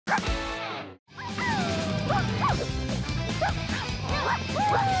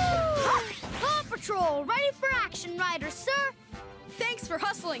Patrol, ready for action, Ryder, sir. Thanks for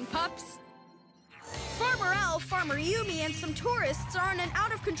hustling, Pups. Farmer Al, Farmer Yumi, and some tourists are on an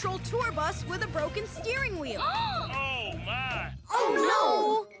out-of-control tour bus with a broken steering wheel. Oh, my!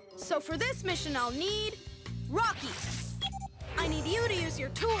 Oh, no! So for this mission, I'll need Rocky. I need you to use your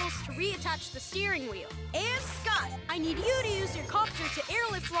tools to reattach the steering wheel. And Skye, I need you to use your copter to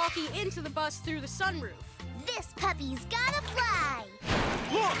airlift Rocky into the bus through the sunroof. This puppy's gotta fly.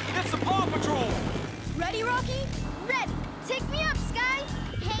 Look, it's the PAW Patrol! Ready, Rocky? Ready. Take me up, Skye.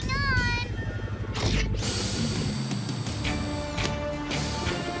 Hang on.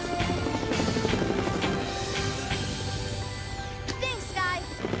 Thanks, Skye.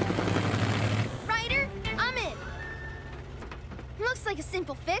 Ryder, I'm in. Looks like a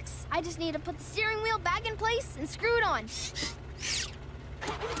simple fix. I just need to put the steering wheel back in place and screw it on.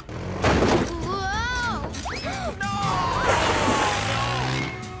 Whoa! No!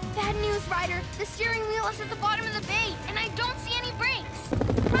 Bad news, Ryder. The steering wheel is at the bottom of the bay, and I don't see any brakes.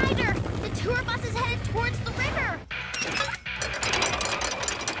 Ryder, the tour bus is headed towards the river.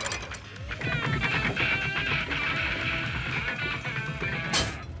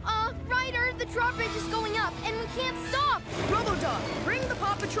 Ryder, the drawbridge is going up, and we can't stop. Robo-Dog, bring the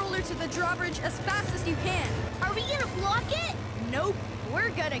Paw Patroller to the drawbridge as fast as you can. Are we gonna block it? Nope, we're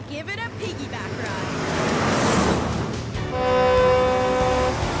gonna give it a piggyback ride.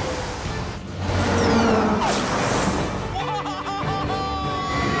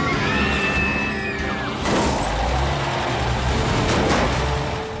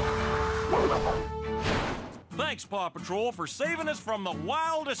 Thanks, Paw Patrol, for saving us from the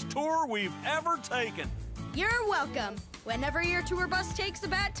wildest tour we've ever taken. You're welcome. Whenever your tour bus takes a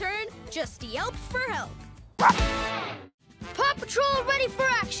bad turn, just yelp for help. Paw Patrol ready for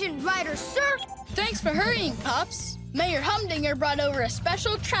action, Ryder, sir. Thanks for hurrying, Pups. Mayor Humdinger brought over a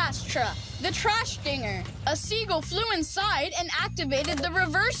special trash truck, the Trash Dinger. A seagull flew inside and activated the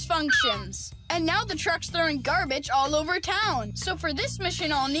reverse functions. And now the truck's throwing garbage all over town. So for this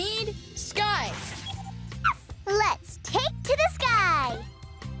mission, I'll need Skye. Let's take to the sky.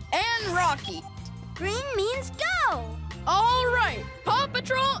 And Rocky. Green means go. All right, Paw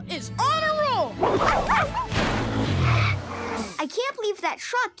Patrol is on a roll. I can't believe that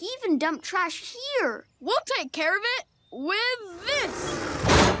truck even dumped trash here. We'll take care of it with this.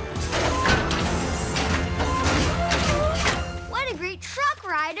 What a great truck,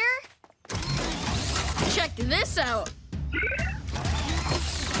 Ryder. Check this out.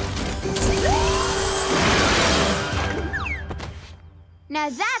 Now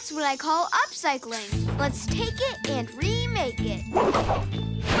that's what I call upcycling. Let's take it and remake it.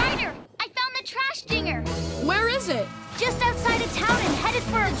 Ryder, I found the trash dinger. Where is it? Just outside of town and headed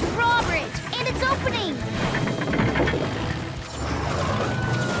for a drawbridge. And it's opening.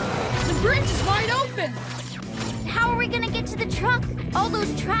 The bridge is wide open. How are we gonna get to the truck? All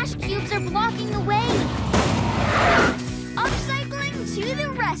those trash cubes are blocking the way. Upcycling to the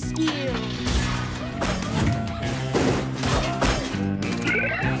rescue.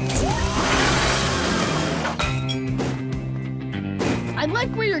 I like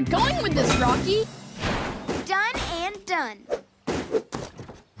where you're going with this, Rocky. Done and done.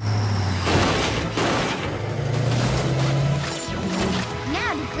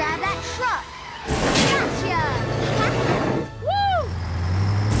 Now to grab that truck. Gotcha! Woo!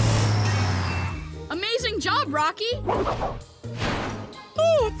 Amazing job, Rocky.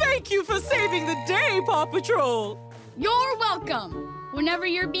 Oh, thank you for saving the day, Paw Patrol. You're welcome. Whenever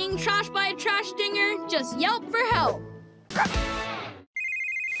you're being trashed by a trash dinger, just yelp for help.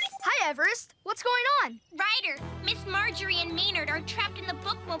 Hi, Everest. What's going on? Ryder, Miss Marjorie and Maynard are trapped in the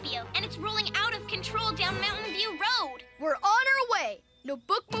bookmobile, and it's rolling out of control down Mountain View Road. We're on our way. No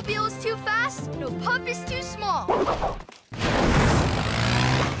bookmobile is too fast, no pup is too small.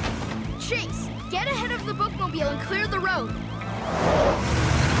 Chase, get ahead of the bookmobile and clear the road.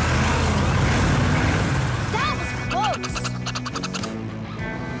 That was close.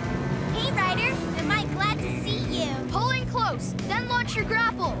 Hey, Ryder. Am I glad to see you? Pull in close, then launch your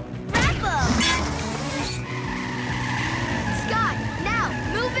grapple. Grapple! Skye, now,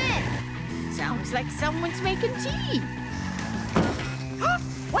 move in. Sounds like someone's making tea.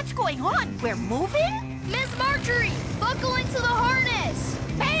 What's going on? We're moving? Miss Marjorie, buckle into the harness.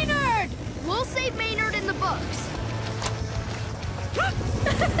 Maynard! We'll save Maynard in the books.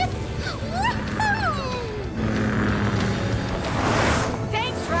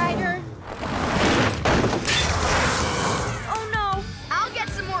 Thanks, Ryder. Oh no, I'll get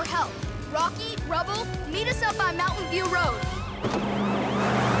some more help. Rocky, Rubble, meet us up by Mountain View Road.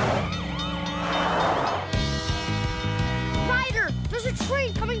 Ryder, there's a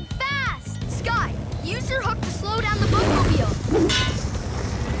train coming fast. Skye,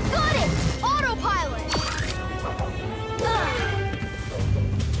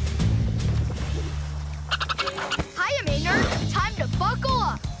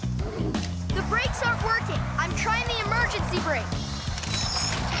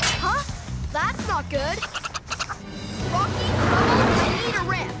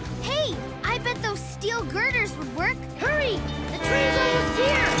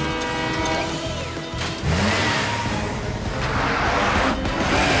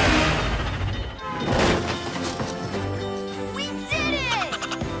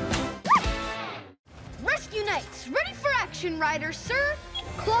 mission, Ryder, sir.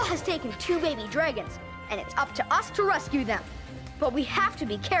 Claw has taken 2 baby dragons, and it's up to us to rescue them. But we have to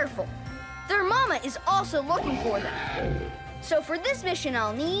be careful. Their mama is also looking for them. So for this mission,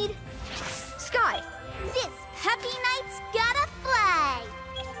 I'll need Skye. This puppy night's gotta fly.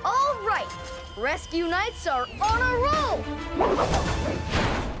 All right, rescue nights are on a roll.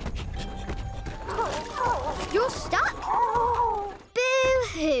 You're stuck.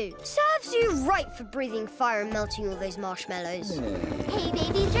 Boo-hoo. Serves you right for breathing fire and melting all those marshmallows. Hey,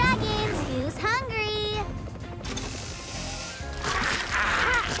 baby dragons, who's hungry?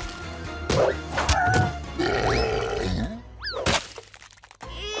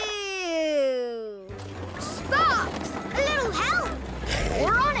 Ew. Stop! A little help.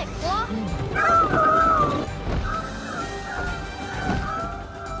 We're on it, Claw.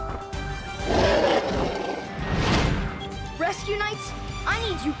 Rescue Knights, I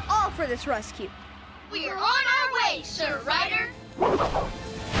need you all for this rescue. We're on our way, Sir Ryder.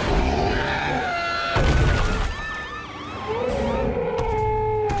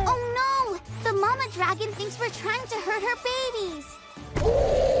 Oh no! The mama dragon thinks we're trying to hurt her babies.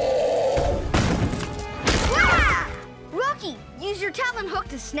 Ah! Rocky, use your talon hook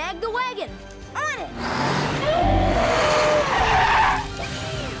to snag the wagon. On it!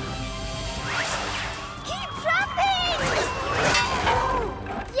 Keep trapping!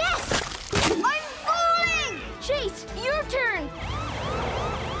 Yes! I'm falling! Chase, your turn!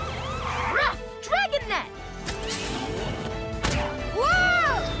 Ruff, dragon net!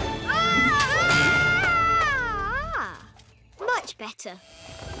 Whoa! Ah! Much better.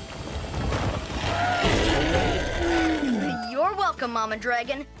 You're welcome, Mama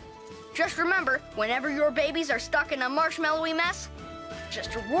Dragon. Just remember, whenever your babies are stuck in a marshmallowy mess,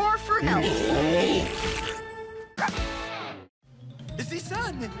 just roar for help. The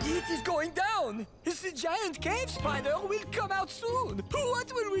sun, it is going down. The giant cave spider will come out soon.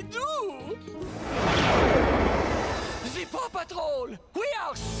 What will we do? The Paw Patrol, we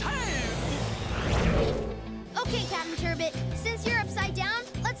are saved. Okay, Captain Turbot, since you're upside down,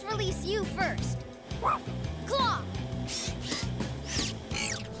 let's release you first. Claw!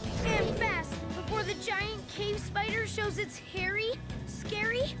 And fast, before the giant cave spider shows its hairy,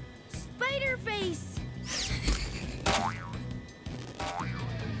 scary spider face.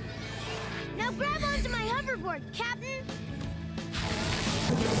 Now grab onto my hoverboard, Captain.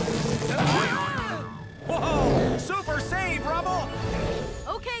 Whoa! Super save, Rubble!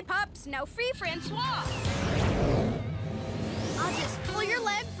 Okay, Pups, now free Francois. I'll just pull your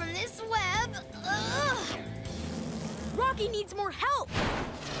leg from this web. Ugh. Rocky needs more help.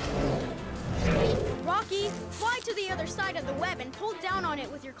 Rocky, fly to the other side of the web and pull down on it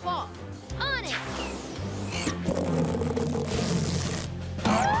with your claw. On it!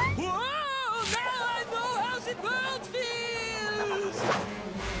 Whoa! Now I know how the bird feels.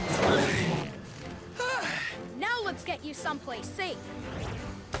 Now let's get you someplace safe.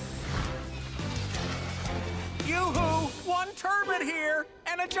 Yoo-hoo! One turbot here,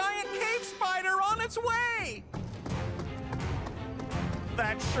 and a giant cave spider on its way!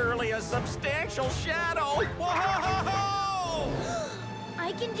 That's surely a substantial shadow! Whoa-ho-ho-ho!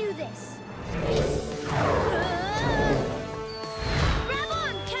 I can do this. Grab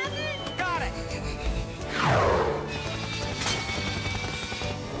on, Captain! Got it!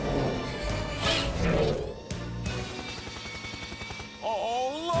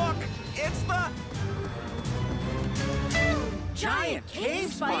 Oh, look! It's the... Giant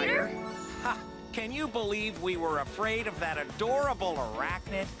cave spider? Ha! Can you believe we were afraid of that adorable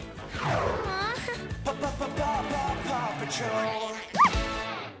arachnid? Paw Patrol.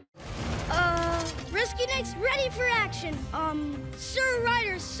 Rescue Knights ready for action. Sir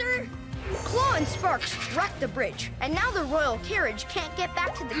Ryder, sir. Claw and Sparks wrecked the bridge, and now the royal carriage can't get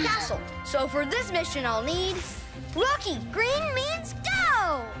back to the castle. So for this mission, I'll need Rocky. Green means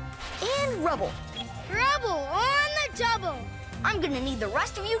go! And Rubble. Rubble on the double. I'm gonna need the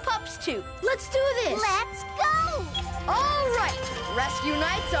rest of you pups, too. Let's do this. Let's go! All right. Rescue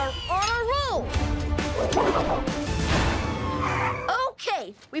Knights are on a roll.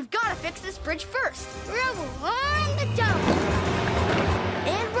 Okay, we've got to fix this bridge first. Rubble on the double.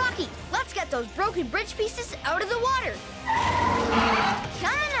 And Rocky, let's get those broken bridge pieces out of the water.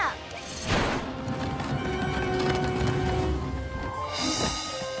 Coming up.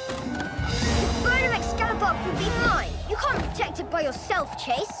 Spider-Man Scallop will be mine. You can't protect it by yourself,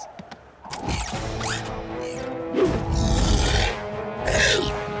 Chase.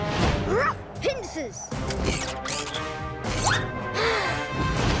 Rough pincers.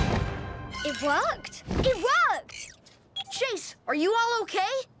 It worked. It worked. Chase, are you all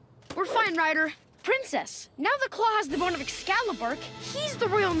okay? We're fine, Ryder. Princess, now the Claw has the bone of Excalibur, he's the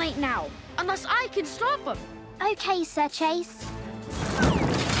royal knight now. Unless I can stop him. Okay, Sir Chase.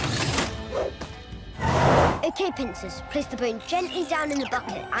 Okay, Princess, place the bone gently down in the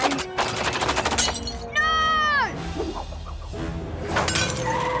bucket and... No!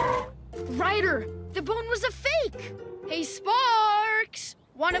 Ryder, the bone was a fake. Hey, Sparks!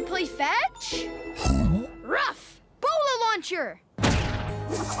 Wanna play fetch? Ruff, Bola launcher.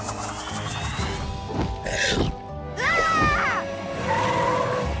 Ah!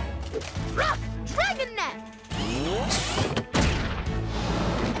 Ruff, dragon net.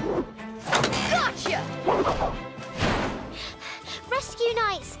 Gotcha! Rescue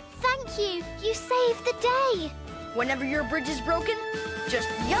Knights, thank you. You saved the day. Whenever your bridge is broken, just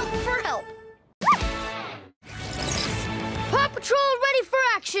yelp for help. Paw Patrol ready for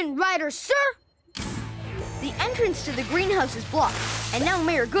action, Ryder, sir! The entrance to the greenhouse is blocked, and now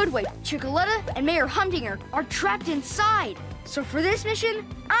Mayor Goodway, Chicoletta, and Mayor Humdinger are trapped inside. So for this mission,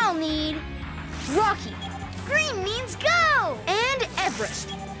 I'll need Rocky. Green means go! And Everest.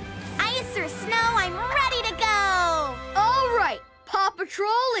 Ice or snow, I'm ready to go! All right, Paw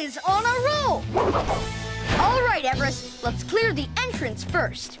Patrol is on a roll. All right, Everest, let's clear the entrance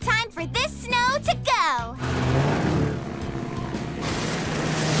first. Time for this snow to go!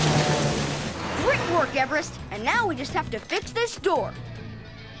 Great work, Everest. And now we just have to fix this door.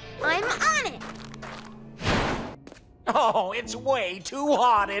 I'm on it! Oh, it's way too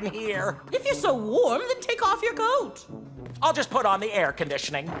hot in here. If you're so warm, then take off your coat. I'll just put on the air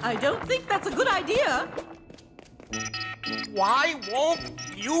conditioning. I don't think that's a good idea. Why won't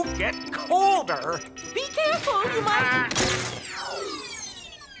you get colder? Be careful, you might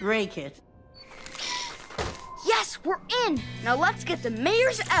break it. Yes, we're in. Now let's get the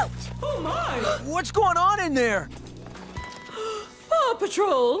mayors out. Oh, my! What's going on in there? Paw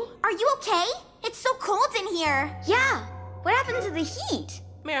Patrol! Are you okay? It's so cold in here. Yeah, what happened to the heat?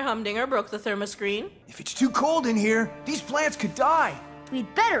 Mayor Humdinger broke the thermoscreen. If it's too cold in here, these plants could die.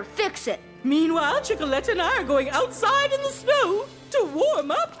 We'd better fix it. Meanwhile, Chicoletta and I are going outside in the snow to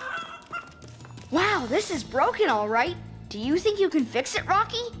warm up. Wow, this is broken all right. Do you think you can fix it,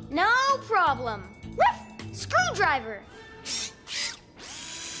 Rocky? No problem. Woof! Screwdriver.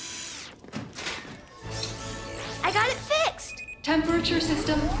 I got it fixed. Temperature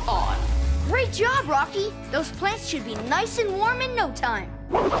system on. Great job, Rocky. Those plants should be nice and warm in no time.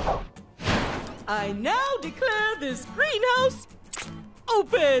 I now declare this greenhouse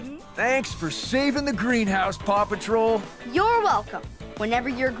open. Thanks for saving the greenhouse, Paw Patrol. You're welcome. Whenever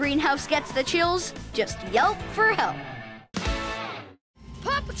your greenhouse gets the chills, just yelp for help.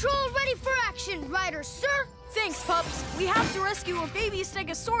 Paw Patrol ready for action, Ryder, sir. Thanks, Pups. We have to rescue a baby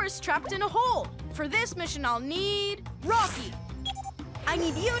Stegosaurus trapped in a hole. For this mission, I'll need Rocky. I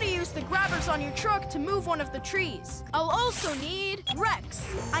need you to use the grabbers on your truck to move one of the trees. I'll also need Rex.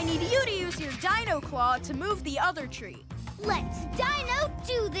 I need you to use your dino claw to move the other tree. Let's Dino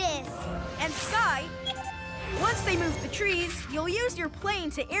do this. And Skye, once they move the trees, you'll use your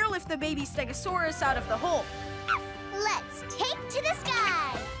plane to airlift the baby Stegosaurus out of the hole. Let's take to the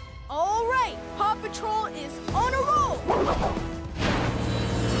sky. All right, Paw Patrol is on a roll.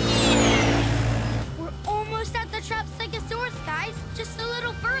 We're almost at the trapped Stegosaurus, guys. Just a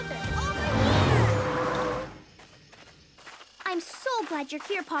little further. Over here. I'm so glad you're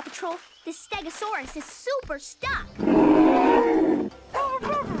here, Paw Patrol. This Stegosaurus is super stuck.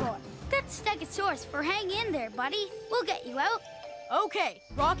 Good Stegosaurus, for hang in there, buddy. We'll get you out. Okay,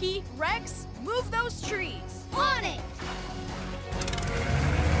 Rocky, Rex, move those trees. On it.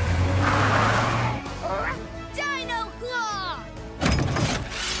 Dino Claw!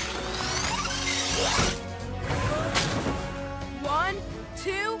 1,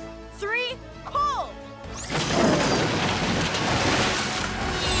 2, 3, pull!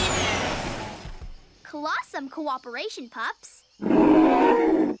 Colossum cooperation, Pups.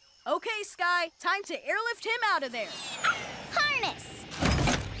 Okay, Skye, time to airlift him out of there. Harness!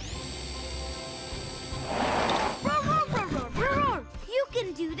 You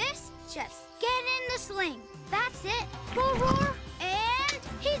can do this. Just get in the sling. That's it. Roar, and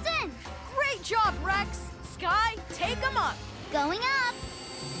he's in. Great job, Rex. Skye, take him up. Going up.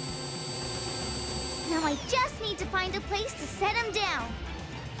 Now I just need to find a place to set him down.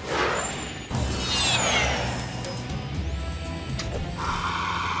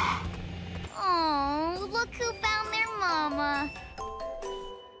 Oh, look who found their mama.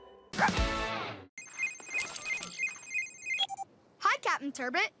 Hi, Captain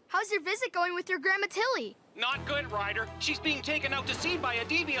Turbot. How's your visit going with your Grandma Tilly? Not good, Ryder. She's being taken out to sea by a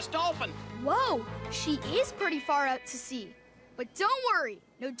devious dolphin. Whoa, she is pretty far out to sea. But don't worry,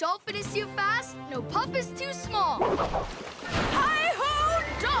 no dolphin is too fast, no pup is too small. Hi-ho,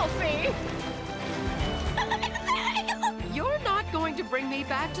 Dolphy! You're not going to bring me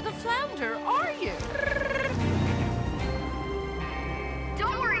back to the flounder, are you?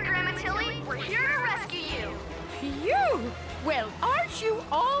 Don't worry, Grandma Tilly, we're here to rescue you. Phew! Well, aren't you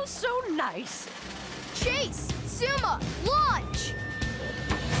all so nice? Chase! Zuma! Launch!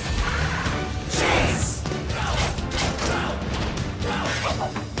 Chase!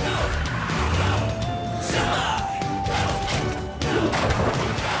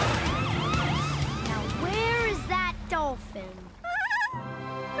 Now, where is that dolphin?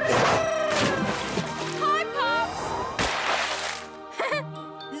 Hi, Pops!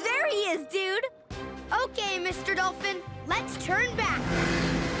 There he is, dude! Okay, Mr. Dolphin, let's turn back.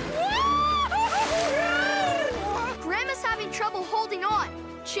 Grandma's having trouble holding on.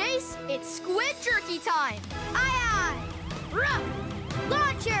 Chase, it's squid jerky time. Aye, aye. Ruff!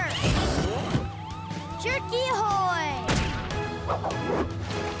 Launcher! Jerky ahoy!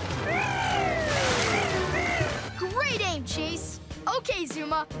 Great aim, Chase. Okay,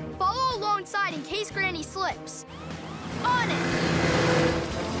 Zuma, follow alongside in case Granny slips. On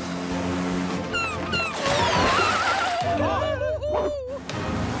it!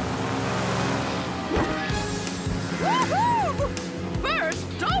 Woohoo!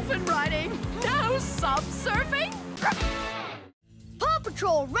 First dolphin riding, now subsurfing. Paw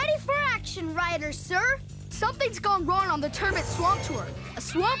Patrol, ready for action, Ryder, sir. Something's gone wrong on the Turbot Swamp Tour. A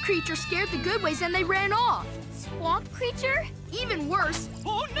swamp creature scared the Goodways and they ran off. Swamp creature? Even worse,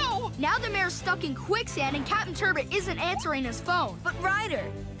 Oh, no! now the mayor's stuck in quicksand and Captain Turbot isn't answering his phone. But Ryder,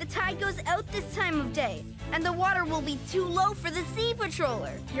 the tide goes out this time of day, and the water will be too low for the sea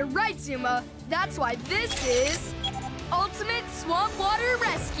patroller. You're right, Zuma. That's why this is Ultimate Swamp Water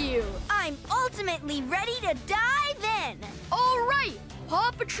Rescue. I'm ultimately ready to dive in. All right,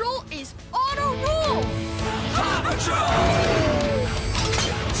 Paw Patrol is on a roll. Paw Patrol!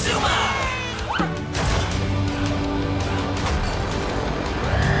 Zuma!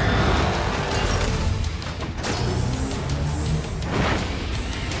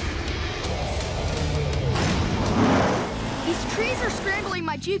 These trees are scrambling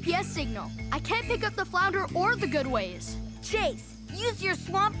my GPS signal. I can't pick up the flounder or the Goodways. Chase, use your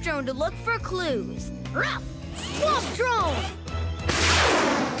swamp drone to look for clues. Ruff! Swamp drone!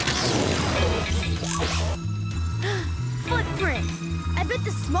 Footprints. I bet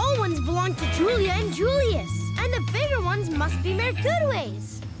the small ones belong to Julia and Julius. And the bigger ones must be Mayor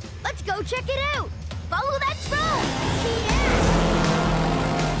Goodways. Let's go check it out. Follow that drone.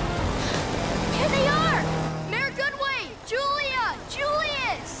 Here they are! Mayor Goodway! Julia!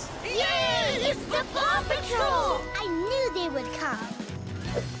 Julius! Yay! It's the Paw Patrol! I knew they would come.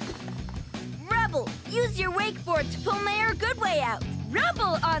 Rubble, use your wakeboard to pull Mayor Goodway out.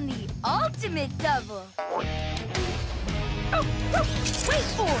 Rubble on the ultimate double. Oh,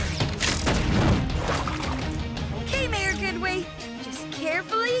 wakeboard! Okay, Mayor Goodway, just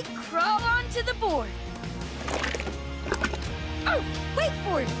carefully crawl onto the board. Oh,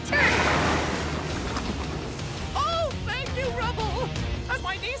 wakeboard, turn! Oh, thank you, Rubble! As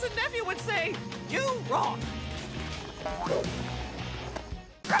my niece and nephew would say, you rock!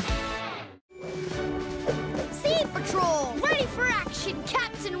 Sea Patrol! Ready for action,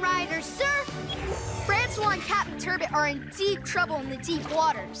 Captain Ryder, sir! Francois and Captain Turbot are in deep trouble in the deep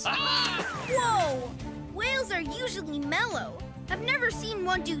waters. Whoa! Whales are usually mellow. I've never seen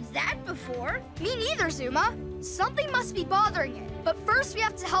one do that before. Me neither, Zuma. Something must be bothering it. But first we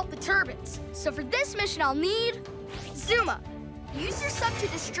have to help the turbots. So for this mission, I'll need Zuma. Use your sub to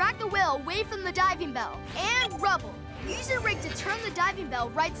distract the whale away from the diving bell. And Rubble. Use your rig to turn the diving bell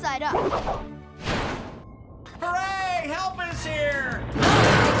right side up. Hooray! Help is here!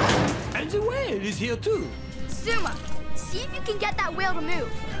 And the whale is here too. Zuma, see if you can get that whale to move.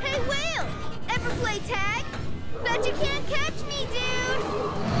 Hey, whale! Ever play tag? Bet you can't catch me, dude!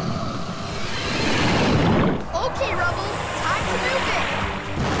 Okay, Rubble, time to move it.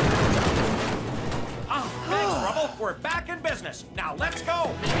 Oh, thanks, Rubble. We're back in business. Now let's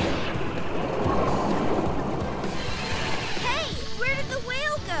go! Hey, where did the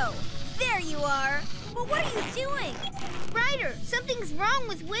whale go? There you are. But what are you doing? Ryder, something's wrong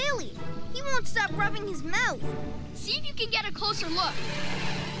with Whaley. He won't stop rubbing his mouth. See if you can get a closer look.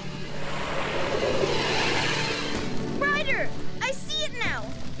 Ryder, I see it now.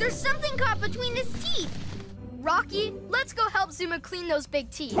 There's something caught between his teeth. Rocky, let's go help Zuma clean those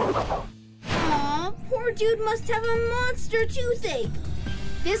big teeth. Aw, poor dude must have a monster toothache.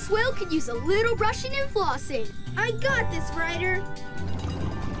 This whale could use a little brushing and flossing. I got this, Ryder.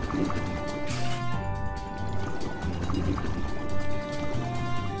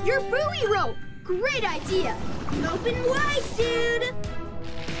 Your buoy rope! Great idea! Open wide, dude!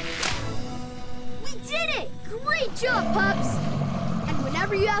 We did it! Great job, Pups! And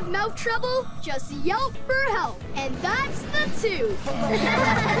whenever you have mouth trouble, just yelp for help. And that's the tooth!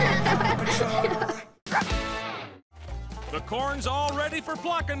 The corn's all ready for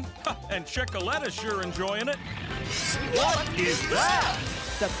plucking, and Chickoletta's sure enjoying it. What is that?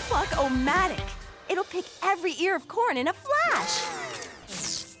 The Pluck-O-Matic. It'll pick every ear of corn in a flash.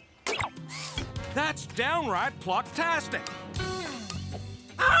 That's downright plucktastic.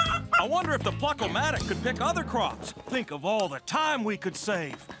 I wonder if the Pluck-O-Matic could pick other crops. Think of all the time we could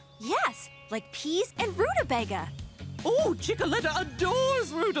save. Yes, like peas and rutabaga. Oh, Chickoletta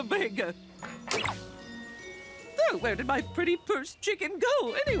adores rutabaga. Oh, where did my pretty purse chicken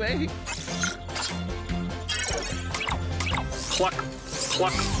go, anyway? Pluck,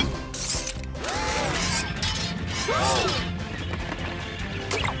 pluck.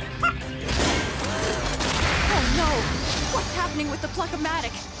 Oh no! What's happening with the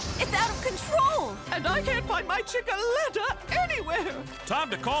Pluck-O-Matic? It's out of control! And I can't find my Chickoletta anywhere! Time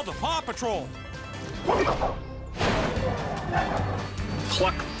to call the PAW Patrol.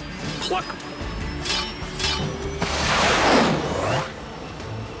 Pluck, pluck.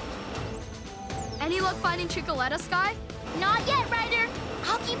 Any luck finding Chickoletta, Skye? Not yet, Ryder.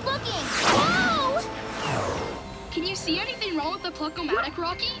 I'll keep looking. Whoa! Can you see anything wrong with the Pluck-O-Matic,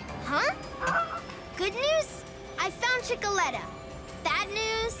 Rocky? Huh? Good news, I found Chickoletta. Bad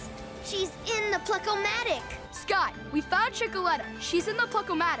news, she's in the Pluck-O-Matic. Skye, we found Chickoletta. She's in the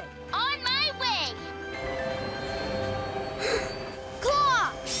Pluck-O-Matic. On my way.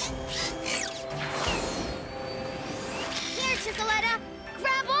 Claw! Here, Chickoletta,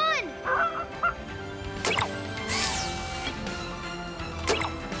 grab on!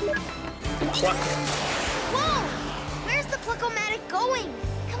 Pluck. Whoa! Where's the Pluck-O-Matic going?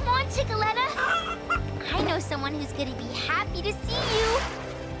 Come on, Chickoletta. I know someone who's gonna be happy to see you.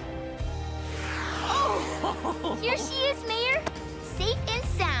 Oh! Here she is, Mayor. Safe and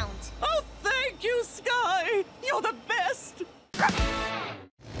sound. Oh, thank you, Skye. You're the best.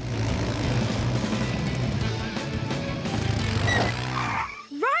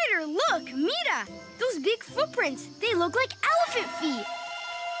 Ryder, look! Mita! Those big footprints, they look like elephant feet.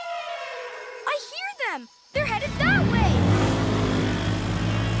 I hear them! They're headed that way!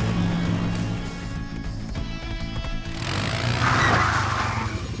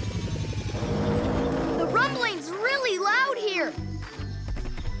 The rumbling's really loud here.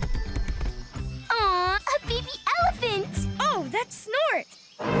 Aw, a baby elephant. Oh, that's Snort!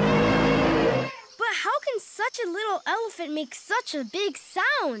 But how can such a little elephant make such a big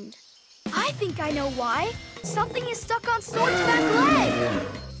sound? I think I know why. Something is stuck on Snort's back leg.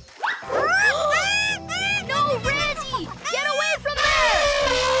 No, Randy! Get away from there!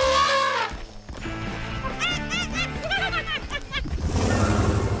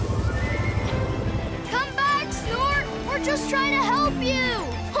 Come back, Snort! We're just trying to help you!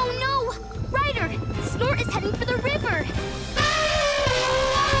 Oh no! Ryder, Snort is heading for the river.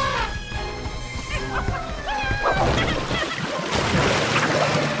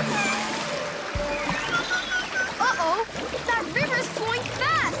 Uh-oh! That river's flowing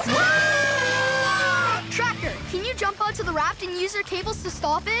fast! Tracker, can you jump onto the raft and use your cables to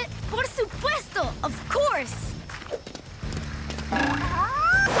stop it? Por supuesto! Of course!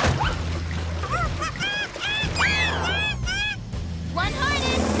 One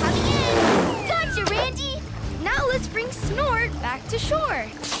harness coming in. Gotcha, Randy. Now let's bring Snort back to shore.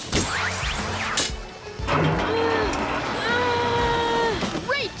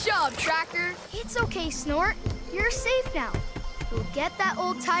 Great job, Tracker. It's okay, Snort. You're safe now. We'll get that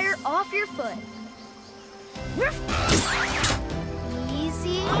old tire off your foot.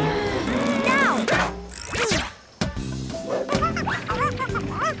 Easy. Now!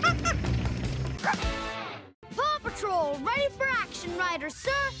 PAW Patrol, ready for action, Ryder,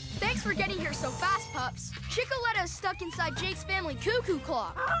 sir. Thanks for getting here so fast, Pups. Chickoletta is stuck inside Jake's family cuckoo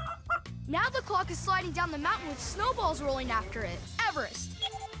clock. Now the clock is sliding down the mountain with snowballs rolling after it. Everest,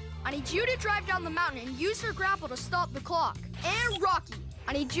 I need you to drive down the mountain and use your grapple to stop the clock. And Rocky,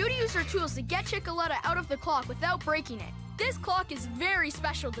 I need you to use your tools to get Chickoletta out of the clock without breaking it. This clock is very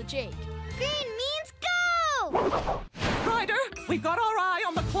special to Jake. Green means go! Ryder, we've got our eye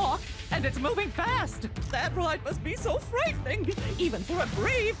on the clock, and it's moving fast. That ride must be so frightening, even for a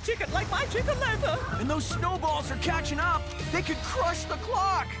brave chicken like my Chickoletta. And those snowballs are catching up. They could crush the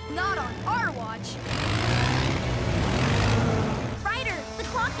clock. Not on our watch. Ryder, the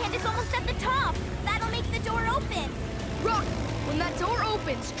clock hand is almost at the top. That'll make the door open. Rocky, when that door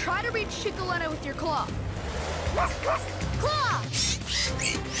opens, try to reach Chickoletta with your claw. Claw!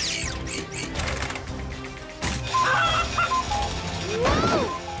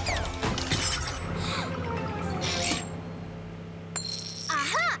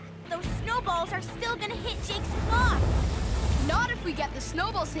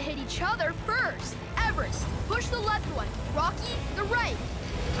 hit each other first. Everest, push the left one. Rocky, the right.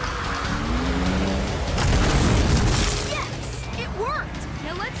 Yes, it worked.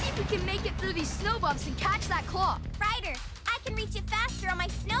 Now let's see if we can make it through these snow bumps and catch that clock. Ryder, I can reach it faster on my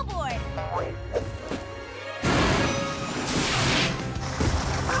snowboard.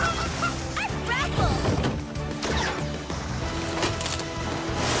 I'm grappled.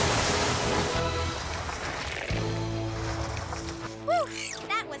 Whew,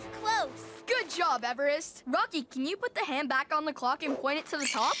 that was close. Good job, Everest. Rocky, can you put the hand back on the clock and point it to the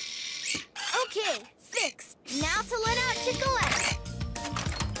top? Okay, fixed. Now to let out Chickaletta.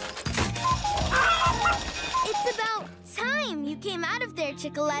 It's about time you came out of there,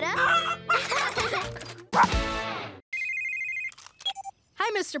 Chickaletta. Hi,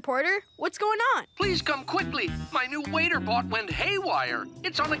 Mr. Porter. What's going on? Please come quickly. My new waiter bot went haywire.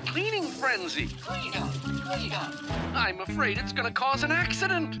 It's on a cleaning frenzy. Clean up, clean up. I'm afraid it's gonna cause an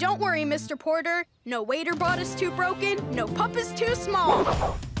accident. Don't worry, Mr. Porter. No waiter bot is too broken, no pup is too small.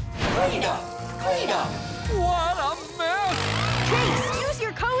 Clean up, clean up. What a mess! Chase, use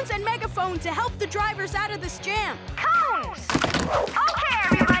your cones and megaphone to help the drivers out of this jam. Cones! Okay,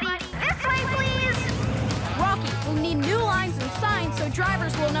 everybody, this way, please. Rocky, we'll need new lines and signs so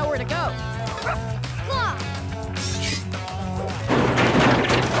drivers will know where to go. Clock!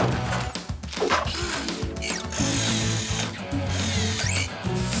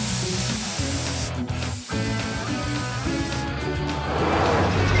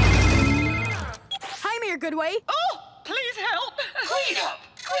 Hi, Mayor Goodway. Oh, please help. Clean up,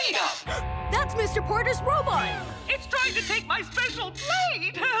 clean up. That's Mr. Porter's robot. It's trying to take my special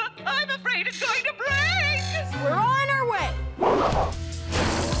blade. I'm afraid it's going to break. We're on our way.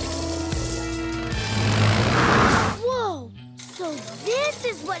 Whoa! So this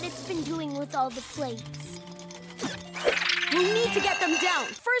is what it's been doing with all the plates. We need to get them down.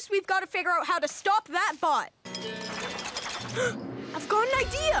 First, we've got to figure out how to stop that bot. I've got an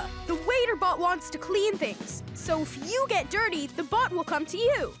idea. The waiter bot wants to clean things. So if you get dirty, the bot will come to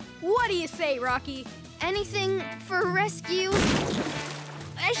you. What do you say, Rocky? Anything for rescue?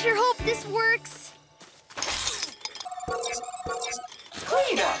 I sure hope this works.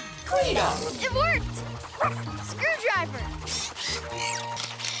 Clean up, clean up. It worked! Screwdriver!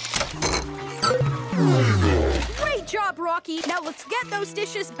 Great job, Rocky. Now let's get those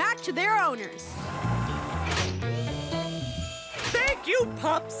dishes back to their owners. Thank you,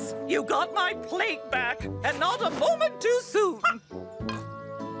 Pups. You got my plate back, and not a moment too soon.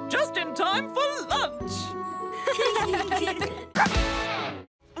 Just in time for lunch.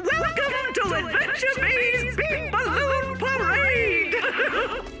 Welcome to Adventure Bay's Big Balloon Parade!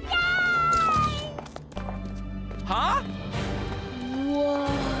 Huh? Whoa!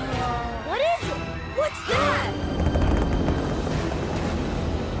 What is it? What's that?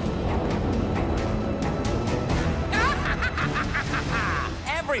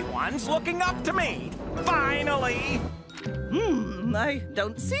 Everyone's looking up to me. Finally. I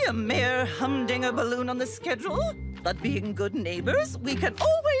don't see a Mayor Humdinger balloon on the schedule. But being good neighbors, we can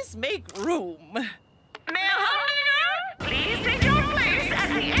always make room. Mayor Humdinger, please take your place at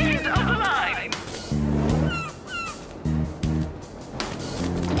the end of the line.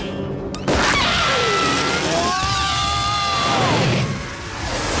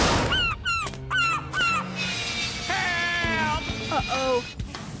 Uh-oh.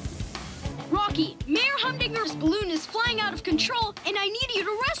 Rocky, Mayor Humdinger's balloon is flying out of control, and I need you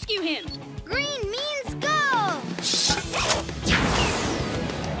to rescue him. Green means go!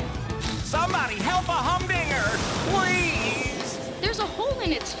 Somebody help a Humdinger, please! There's a hole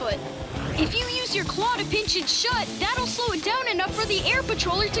in its foot. If you use your claw to pinch it shut, that'll slow it down enough for the air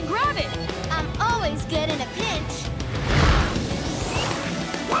patroller to grab it. I'm always good in a pinch.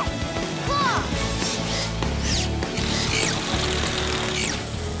 Claw!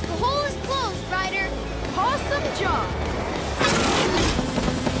 The hole is closed, Ryder. Awesome job.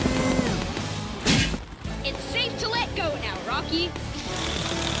 It's safe to let go now, Rocky.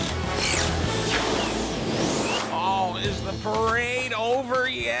 Oh, is the parade over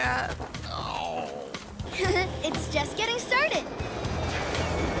yet? Oh. It's just getting started.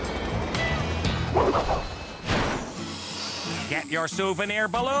 Get your souvenir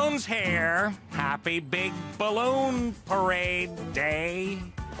balloons here. Happy Big Balloon Parade Day.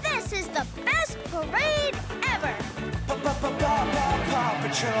 This is the best parade ever. PAW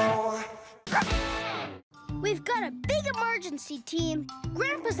Patrol. We've got a big emergency, team.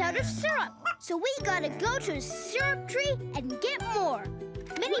 Grandpa's out of syrup, so we gotta go to his syrup tree and get more.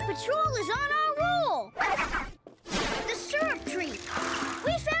 Mini Patrol is on our roll. The syrup tree.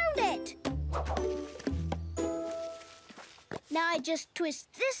 We found it. Now I just twist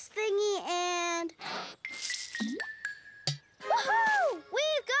this thingy and... Woohoo!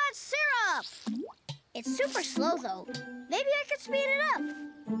 We've got syrup! It's super slow, though. Maybe I could speed it up.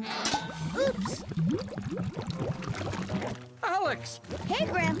 Oops. Alex! Hey,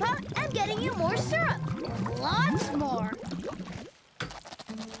 Grandpa, I'm getting you more syrup. Lots more.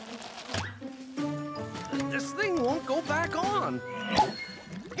 This thing won't go back on.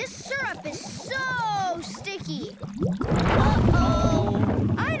 This syrup is so sticky. Uh-oh.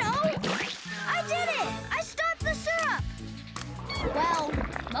 I know. I did it. I stopped the syrup. Well,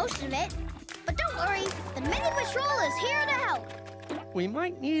 most of it. But don't worry. The Mini Patrol is here to help. We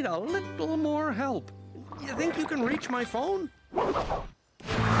might need a little more help. You think you can reach my phone?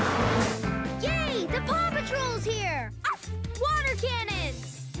 Yay! The PAW Patrol's here! Water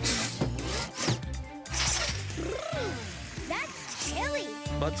cannons! That's chilly.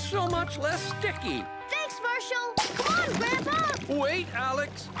 But so much less sticky. Thanks, Marshall. Come on, Grandpa. Wait,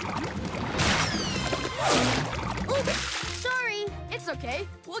 Alex. Oops, sorry. It's okay.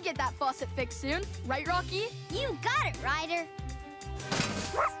 We'll get that faucet fixed soon. Right, Rocky? You got it, Ryder.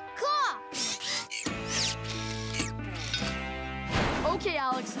 Claw! Okay,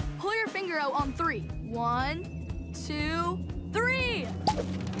 Alex. Pull your finger out on 3. 1, 2, 3.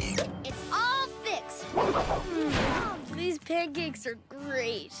 It's all fixed. These pancakes are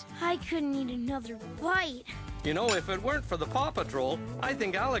great. I couldn't eat another bite. You know, if it weren't for the PAW Patrol, I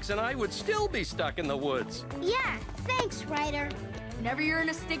think Alex and I would still be stuck in the woods. Yeah, thanks, Ryder. Whenever you're in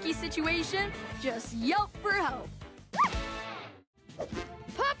a sticky situation, just yelp for help.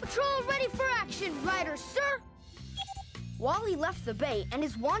 PAW Patrol ready for action, Ryder, sir. Wally left the bay and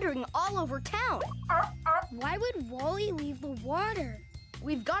is wandering all over town. Why would Wally leave the water?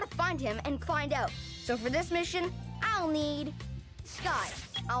 We've got to find him and find out. So for this mission, I'll need Skye.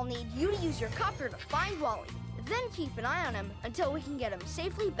 I'll need you to use your copter to find Wally. Then keep an eye on him until we can get him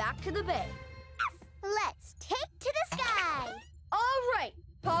safely back to the bay. Let's take to the sky. All right,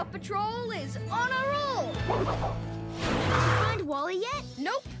 PAW Patrol is on a roll. Did you find Wally yet?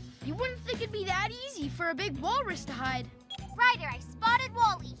 Nope. You wouldn't think it'd be that easy for a big walrus to hide. Ryder, I spotted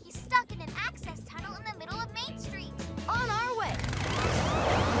Wally. He's stuck in an access tunnel in the middle of Main Street. On our way.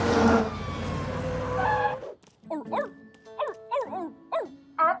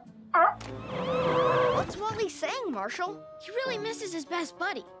 What's Wally saying, Marshall? He really misses his best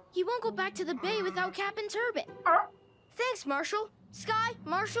buddy. He won't go back to the bay without Captain Turbot. Thanks, Marshall. Skye,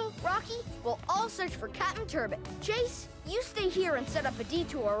 Marshall, Rocky, we'll all search for Captain Turbot. Chase, you stay here and set up a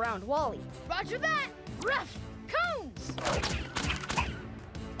detour around Wally. Roger that. Ruff, cones!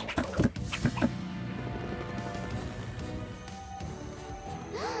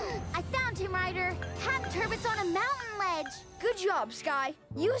 I found him, Ryder. Captain Turbot's on a mountain ledge. Good job, Skye.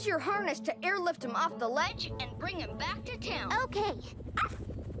 Use your harness to airlift him off the ledge and bring him back to town. Okay.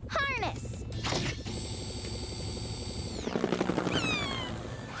 Harness.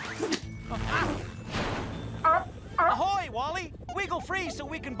 Ahoy, Wally! Wiggle free so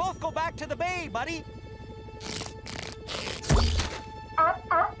we can both go back to the bay, buddy.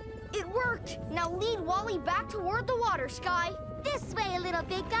 It worked. Now lead Wally back toward the water, Skye. This way, little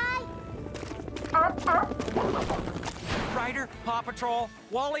big guy. Ryder, PAW Patrol,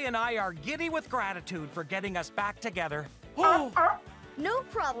 Wally and I are giddy with gratitude for getting us back together. Oh! No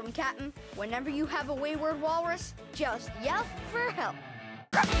problem, Captain. Whenever you have a wayward walrus, just yell for help.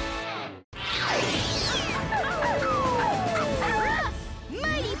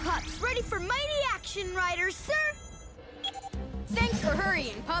 Mighty Pups, ready for mighty action, Ryder, sir? Thanks for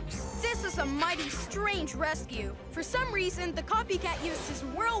hurrying, Pups. This is a mighty strange rescue. For some reason, the copycat used his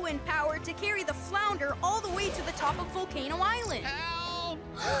whirlwind power to carry the flounder all the way to the top of Volcano Island. Help!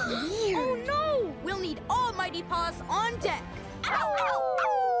 Oh no! We'll need all Mighty Paws on deck. Ow! Ow!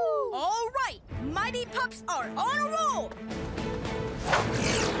 Ow! All right, Mighty Pups are on a roll.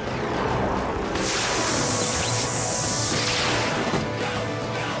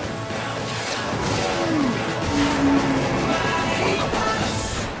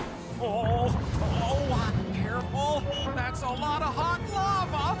 Careful! That's a lot of hot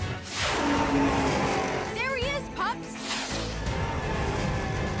lava! There he is, Pups!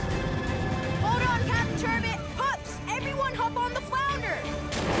 Hold on, Captain Turbot! Pups, everyone hop on the flounder!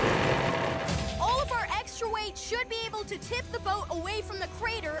 All of our extra weight should be able to tip the boat away from the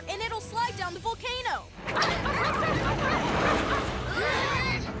crater, and it'll slide down the volcano.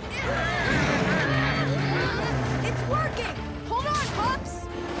 It's working! Hold on, Pups!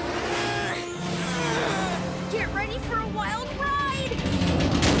 Get ready for a wild ride!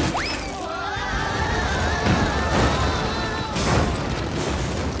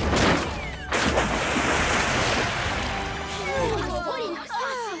 Phew.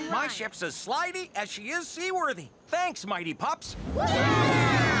 ship's as slidey as she is seaworthy. Thanks, mighty pups.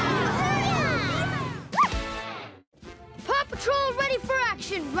 Paw Patrol ready for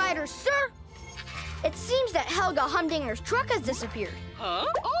action, Ryder, sir. It seems that Helga Humdinger's truck has disappeared. Huh?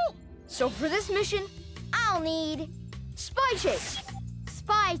 Oh! So for this mission, I'll need Spy Chase.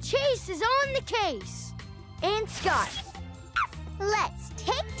 Spy Chase is on the case. And Skye. Let's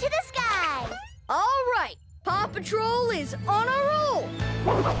take to the sky. All right, Paw Patrol is on a roll.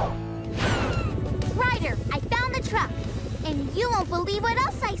 Ryder, I found the truck. And you won't believe what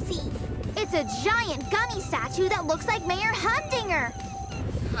else I see. It's a giant gummy statue that looks like Mayor Humdinger.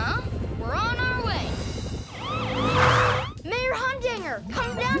 Huh? We're on our way. Mayor Humdinger,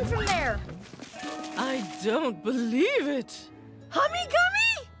 come down from there. I don't believe it. Hummy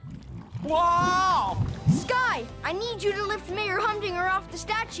Gummy? Wow! Skye, I need you to lift Mayor Humdinger off the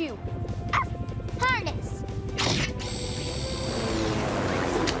statue. Harness.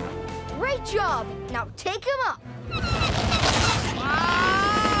 Great job. Now take him up.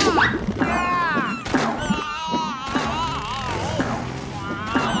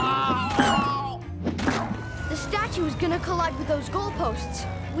 The statue is gonna collide with those goalposts.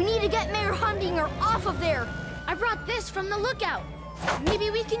 We need to get Mayor Humdinger off of there. I brought this from the lookout. Maybe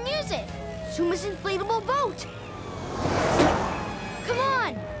we can use it. Suma's inflatable boat. Come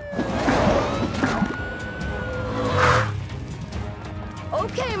on.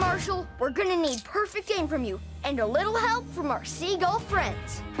 Okay, Marshall, we're gonna need perfect aim from you and a little help from our seagull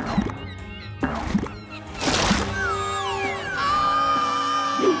friends.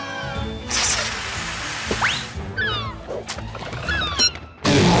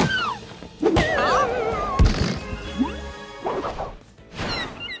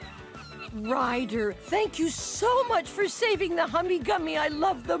 Ryder, thank you so much for saving the Hummy Gummy I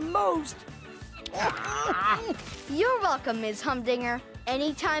love the most. You're welcome, Ms. Humdinger.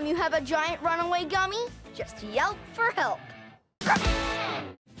 Anytime you have a giant runaway gummy, just yelp for help.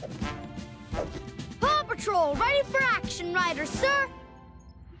 Paw Patrol, ready for action, Ryder, sir.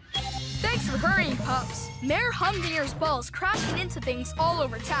 Thanks for hurrying, Pups. Mayor Humdinger's ball is crashing into things all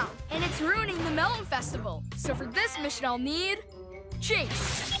over town, and it's ruining the Melon Festival. So for this mission, I'll need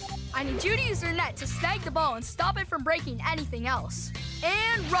Chase. I need you to use your net to snag the ball and stop it from breaking anything else.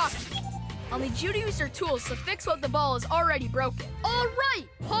 And Rocky. I'll need you to use your tools to fix what the ball is already broken. All right,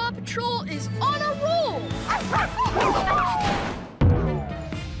 Paw Patrol is on a roll.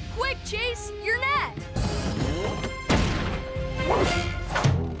 Quick, Chase, your net.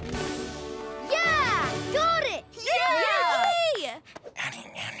 Yeah, got it. Yay!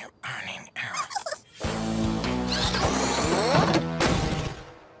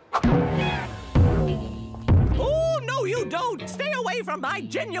 Oh, no, you don't! Stay away from my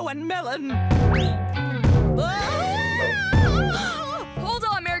genuine melon! Hold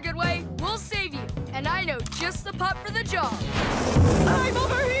on, Mayor Goodway. We'll save you. And I know just the pup for the job. I'm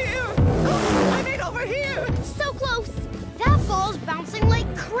over here! I mean, over here! So close. That ball's bouncing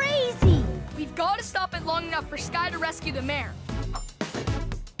like crazy. We've got to stop it long enough for Skye to rescue the mayor.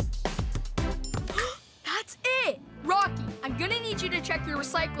 That's it! Rocky, I'm gonna need you to check your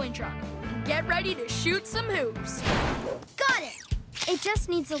recycling truck. Get ready to shoot some hoops. Got it. It just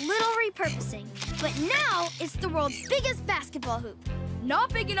needs a little repurposing. But now it's the world's biggest basketball hoop.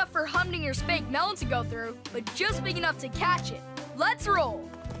 Not big enough for Humdinger's fake melon to go through, but just big enough to catch it. Let's roll.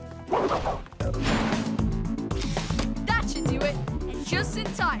 That should do it. And just in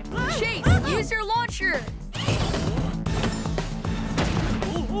time. Chase, use your launcher.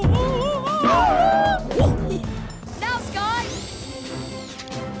 Now, Skye.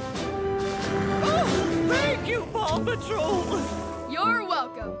 Oh, thank you, Paw Patrol! You're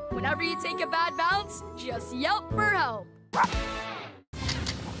welcome. Whenever you take a bad bounce, just yelp for help.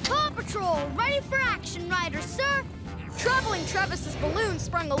 Paw Patrol, ready for action, Ryder, sir. Traveling Travis's balloon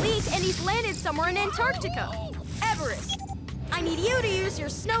sprung a leak and he's landed somewhere in Antarctica. Everest. I need you to use your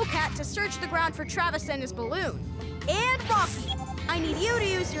snowcat to search the ground for Travis and his balloon. And Rocky. I need you to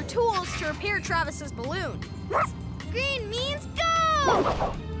use your tools to repair Travis's balloon. Green means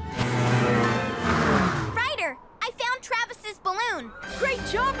go! Ryder, I found Travis's balloon. Great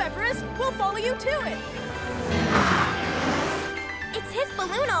job, Everest. We'll follow you to it. It's his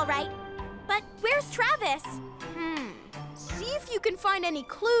balloon, all right. But where's Travis? See if you can find any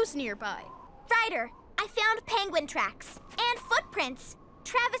clues nearby. Ryder, I found penguin tracks and footprints.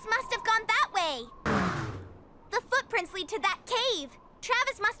 Travis must have gone that way. The footprints lead to that cave.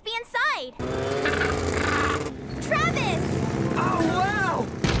 Travis must be inside. Travis! Oh, wow!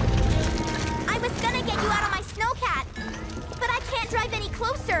 I was gonna get you out of my snowcat, but I can't drive any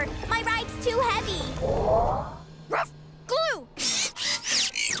closer. My ride's too heavy. Rough glue!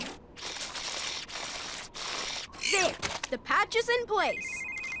 The patch is in place.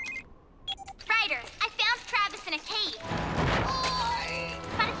 Ryder, I found Travis in a cave.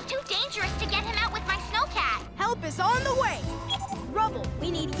 But it's too dangerous to get him out with my snowcat. Help is on the way. Rubble, we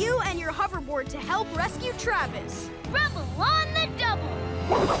need you and your hoverboard to help rescue Travis. Rubble on the double.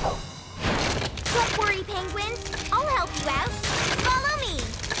 Don't worry, penguins. I'll help you out. Follow me.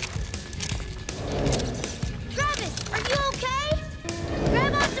 Travis, are you okay?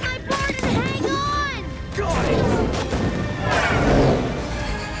 Grab onto my board and hang on. Got it!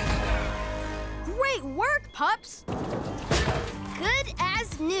 Great work, Pups. Good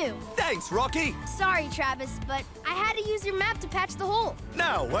as new. Thanks, Rocky. Sorry, Travis, but I had to use your map to patch the hole.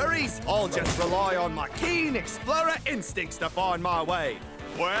 No worries. I'll just rely on my keen explorer instincts to find my way.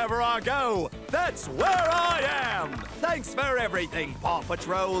 Wherever I go, that's where I am. Thanks for everything, PAW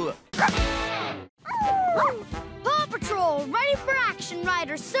Patrol. Paw Patrol, ready for action,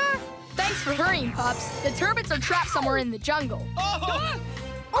 Ryder, sir. Thanks for hurrying, Pups. The turbits are trapped somewhere in the jungle.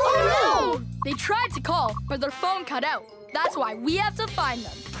 Oh, no! They tried to call, but their phone cut out. That's why we have to find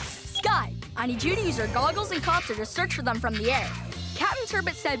them. Skye, I need you to use your goggles and copter to search for them from the air. Captain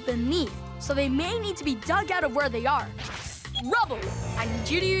Turbot said beneath, so they may need to be dug out of where they are. Rubble, I need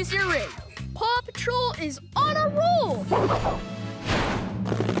you to use your rig. Paw Patrol is on a roll!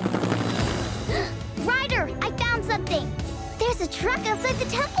 Ryder, I found something. There's a truck outside the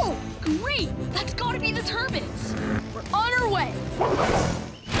temple. Great! That's gotta be the turbines. We're on our way.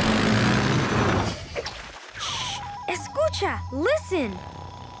 Escucha, listen.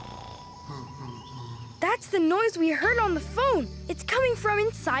 That's the noise we heard on the phone. It's coming from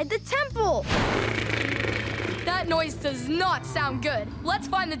inside the temple. That noise does not sound good. Let's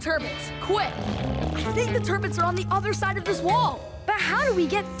find the turbits, quick. I think the turbits are on the other side of this wall. But how do we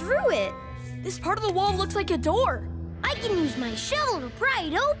get through it? This part of the wall looks like a door. I can use my shovel to pry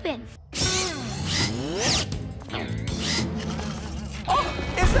it open. Oh,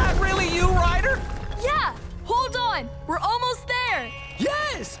 is that really you, Ryder? Yeah, hold on. We're almost there.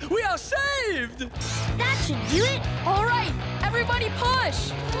 Yes, we are saved. That should do it. All right, everybody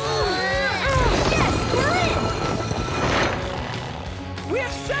push. Yes, we're in. We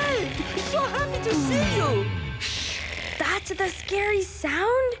are saved. So happy to see you. That's the scary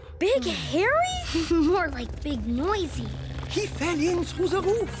sound? Big Harry? More like big noisy. He fell in through the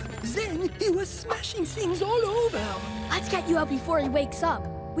roof. Then he was smashing things all over. Let's get you out before he wakes up.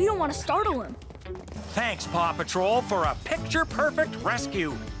 We don't want to startle him. Thanks, Paw Patrol, for a picture-perfect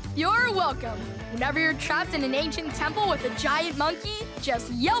rescue. You're welcome. Whenever you're trapped in an ancient temple with a giant monkey,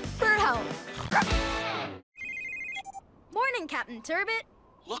 just yelp for help. Morning, Captain Turbot.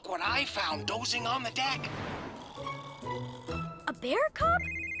 Look what I found dozing on the deck. A bear cub?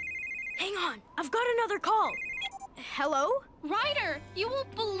 Hang on, I've got another call. Hello? Ryder, you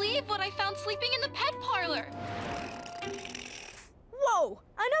won't believe what I found sleeping in the pet parlor. Whoa,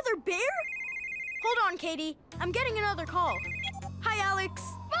 another bear? Hold on, Katie. I'm getting another call. Hi, Alex.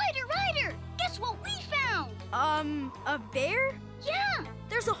 Ryder, guess what we found? A bear? Yeah.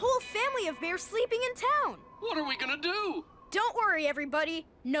 There's a whole family of bears sleeping in town. What are we gonna do? Don't worry, everybody.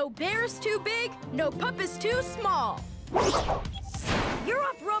 No bear's too big, no pup is too small. You're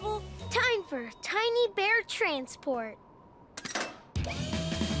up, Rubble. Time for tiny bear transport.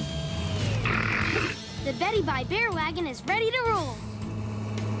 The Betty Bye Bear Wagon is ready to roll.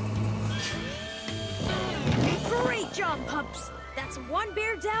 Great job, Pups. That's one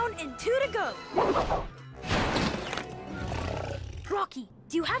bear down and 2 to go. Rocky,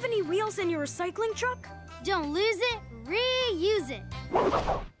 do you have any wheels in your recycling truck? Don't lose it, reuse it.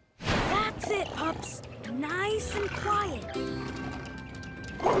 That's it, Pups. Nice and quiet.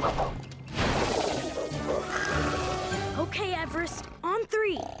 Okay, Everest, on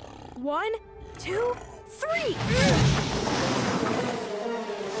 3. 1, 2, 3.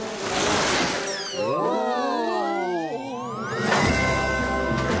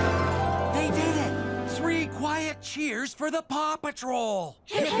 They did it! 3 quiet cheers for the Paw Patrol!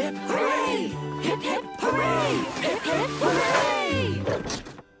 Hip, hip, hooray! Hip, hip, hooray! Hip, hip, hooray!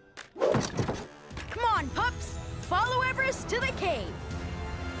 Come on, Pups. Follow Everest to the cave.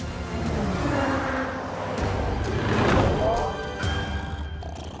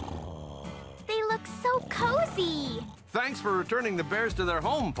 They look so cozy. Thanks for returning the bears to their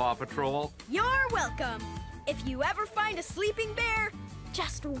home, Paw Patrol. You're welcome. If you ever find a sleeping bear,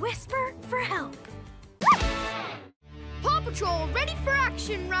 just whisper for help. Paw Patrol, ready for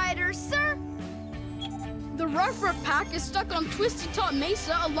action, Ryder, sir. The Rough Rough Pack is stuck on Twisty Top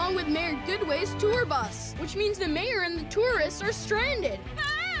Mesa along with Mayor Goodway's tour bus, which means the mayor and the tourists are stranded.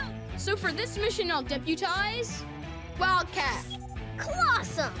 So for this mission, I'll deputize Wildcat.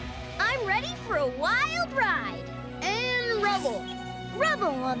 Clawsome. I'm ready for a wild ride. And Rubble.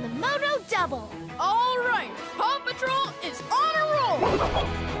 Rubble on the Moto Double. All right, Paw Patrol is on a roll.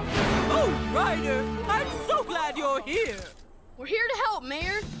 Oh, Ryder, I'm so glad you're here. We're here to help,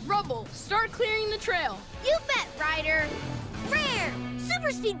 Mayor. Rubble, start clearing the trail. You bet, Ryder. Rare super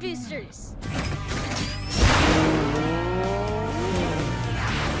speed boosters.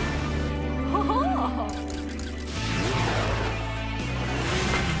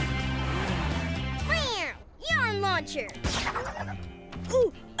 Rare yarn launcher.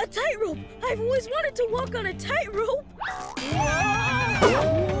 Ooh, a tightrope! I've always wanted to walk on a tightrope.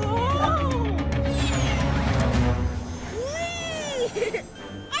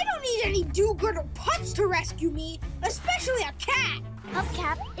 I don't need any do-gooder pups to rescue me, especially a cat.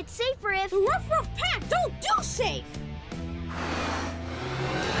 Hubcap, it's safer if... Ruff Ruff Pat don't do safe.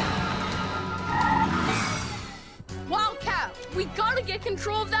 Wildcat, we gotta get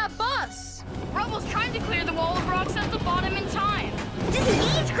control of that bus. Rubble's trying to clear the wall of rocks at the bottom in time.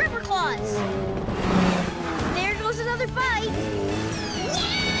 Disengage gripper claws. There goes another bite.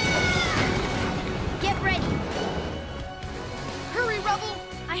 Get ready. Hurry, Rubble.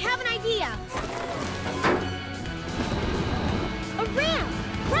 I have an idea. A ramp.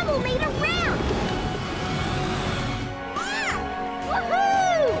 Rubble made a ramp. Ah! Woohoo!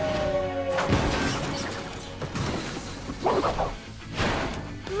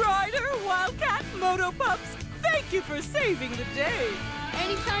 Ryder, Wildcat, Moto Pups, thank you for saving the day.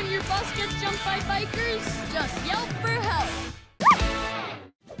 Anytime your bus gets jumped by bikers, just yelp for help.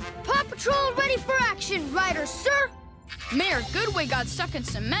 Paw Patrol ready for action, Ryder, sir. Mayor Goodway got stuck in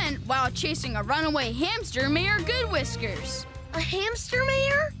cement while chasing a runaway hamster, Mayor Goodwhiskers. A hamster,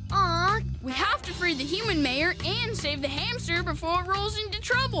 Mayor? Aw. We have to free the human mayor and save the hamster before it rolls into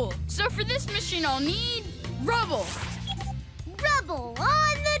trouble. So for this mission, I'll need Rubble. Rubble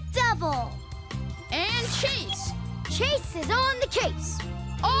on the double. And Chase. Chase is on the case.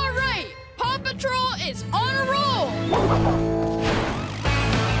 All right, Paw Patrol is on a roll.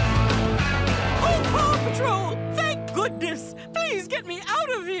 Oh, Paw Patrol, thank goodness. Please get me out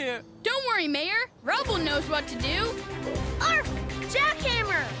of here. Don't worry, Mayor. Rubble knows what to do. Arf!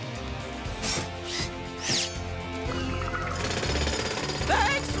 Jackhammer!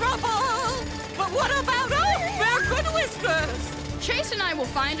 Thanks, Rubble. But what about Mayor Goodwhiskers? Chase and I will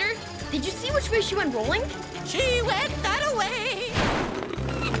find her. Did you see which way she went rolling? She went that way.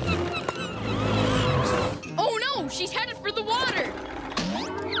 Oh no, she's headed for the water.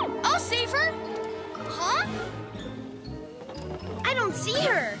 I'll save her. Huh? I don't see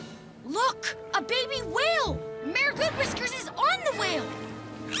her. Look, a baby whale. Mayor Goodwhiskers is on the whale.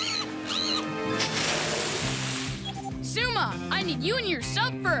 Suma, I need you and your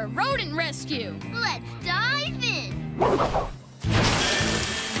sub for a rodent rescue. Let's dive in.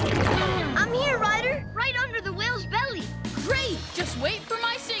 I'm here, Ryder. Right under the whale's belly. Great, just wait for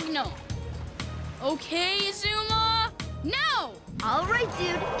my signal. Okay, Azuma, now! All right,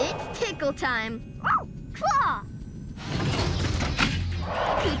 dude, it's tickle time. Claw!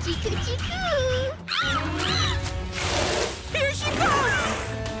 Coochie coochie coo! Here she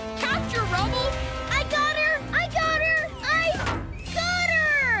comes! Capture, Rubble! I got her! I got her! I got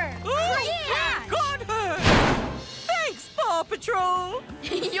her! Oh, yeah! we got her! Thanks, Paw Patrol!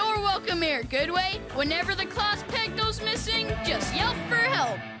 You're welcome, Mayor Goodway. Whenever the class peg goes missing, just yelp for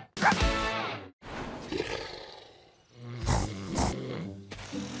help.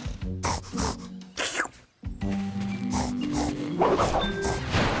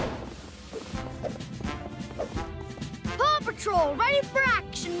 Paw Patrol ready for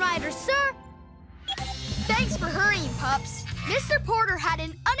action, Ryder, sir. Thanks for hurrying, Pups. Mr. Porter had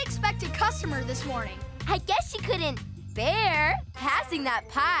an unexpected customer this morning. I guess she couldn't bear passing that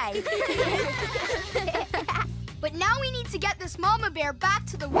pie. But now we need to get this mama bear back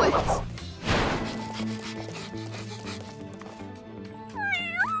to the woods.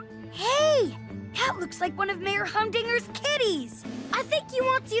 Hey, that looks like one of Mayor Humdinger's kitties. I think he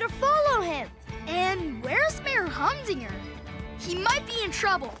wants you to follow him. And where's Mayor Humdinger? He might be in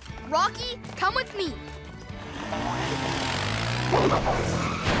trouble. Rocky, come with me.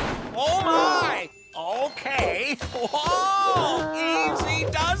 Oh my! Okay. Whoa! Easy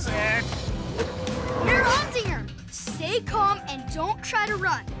does it. Mayor Humdinger, stay calm and don't try to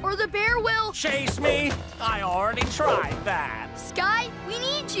run, or the bear will... Chase me? I already tried that. Skye, we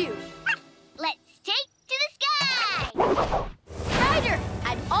need you. Let's take to the sky! Ryder,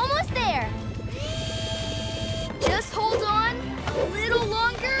 I'm almost there. Just hold on a little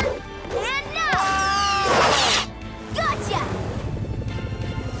longer, and now! Gotcha!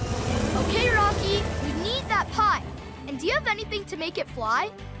 Okay, Rocky, we need that pie. And do you have anything to make it fly?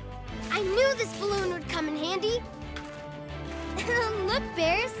 I knew this balloon would come in handy. Look,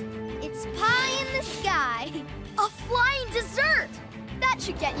 Bears. It's pie in the sky. A flying dessert! That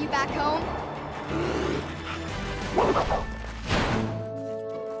should get you back home.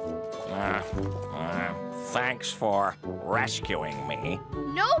 Thanks for rescuing me.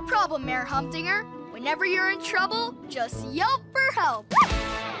 No problem, Mayor Humdinger. Whenever you're in trouble, just yelp for help.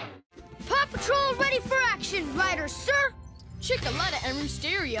 Paw Patrol ready for action, Ryder, sir. Chickaletta and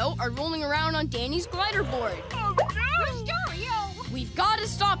Roosterio are rolling around on Danny's glider board. Oh, no! Roosterio! We've got to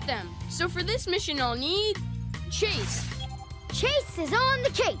stop them. So for this mission, I'll need Chase. Chase is on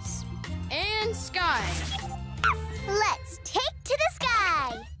the case. And Skye. Let's take to the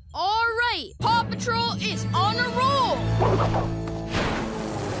sky. All right, Paw Patrol is on a roll.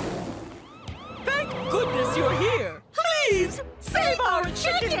 Thank goodness you're here. Please, save our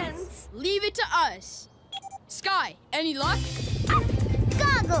chickens. Leave it to us. Skye, any luck?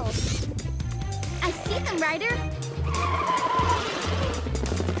 Goggles. I see them, Ryder.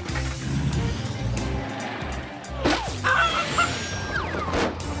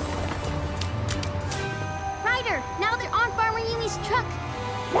 Ryder, now they're on Farmer Yumi's truck.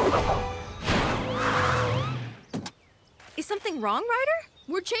 Is something wrong, Ryder?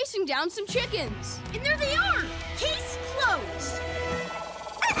 We're chasing down some chickens. And there they are! Case closed!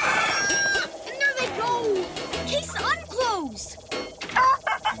 And there they go! Case unclosed!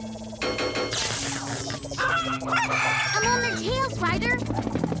 I'm on their tails, Ryder.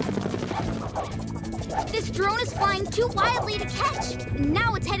 This drone is flying too wildly to catch.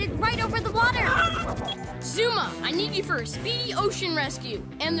 Now it's headed right over the water. Zuma, I need you for a speedy ocean rescue.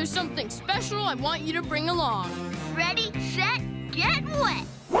 And there's something special I want you to bring along. Ready, set, get wet!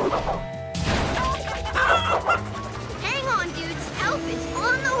 Hang on, dudes. Help is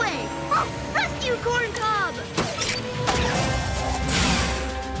on the way. Rescue Corn Cob!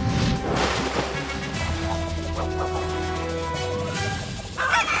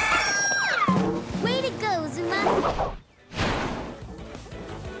 Way to go, Zuma.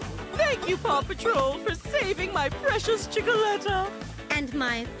 Thank you, Paw Patrol, for saving my precious Chickaletta. And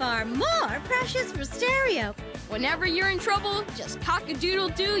my far more precious Roosterio. Whenever you're in trouble, just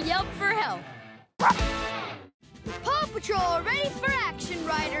cock-a-doodle-doo yelp for help. Paw Patrol ready for action,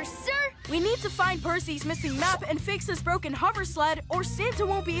 Ryder, sir! We need to find Percy's missing map and fix his broken hover sled, or Santa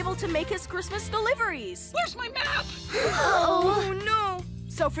won't be able to make his Christmas deliveries. Where's my map? Oh, no!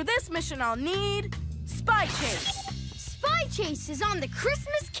 So for this mission, I'll need Spy Chase. Spy Chase is on the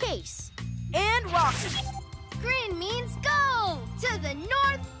Christmas case. And Rocky. Green means go to the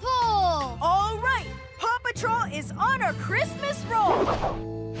North Pole. All right, Paw Patrol is on our Christmas roll.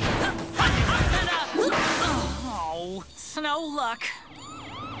 Oh, snow luck.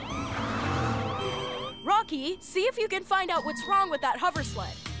 Rocky, see if you can find out what's wrong with that hover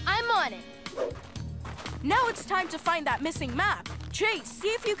sled. I'm on it. Now it's time to find that missing map. Chase, see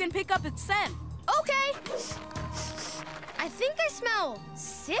if you can pick up its scent. Okay. I think I smell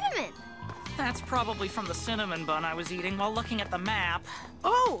cinnamon. That's probably from the cinnamon bun I was eating while looking at the map.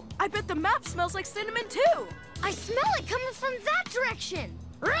 Oh, I bet the map smells like cinnamon too. I smell it coming from that direction.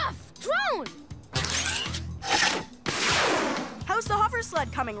 Rough, drone. How's the hover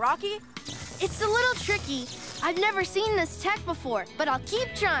sled coming, Rocky? It's a little tricky. I've never seen this tech before, but I'll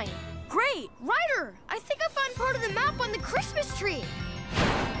keep trying. Great. Ryder, I think I found part of the map on the Christmas tree.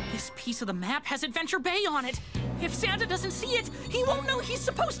 This piece of the map has Adventure Bay on it. If Santa doesn't see it, he won't know he's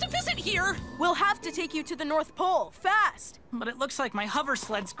supposed to visit here. We'll have to take you to the North Pole, fast. But it looks like my hover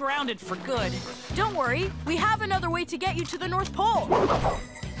sled's grounded for good. Don't worry, we have another way to get you to the North Pole.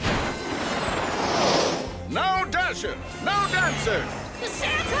 No Dasher, no Dancer.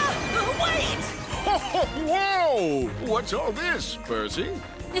 Santa, wait! Whoa! What's all this, Percy?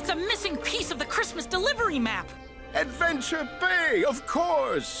 It's a missing piece of the Christmas delivery map. Adventure Bay, of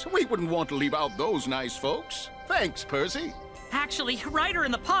course. We wouldn't want to leave out those nice folks. Thanks, Percy. Actually, Ryder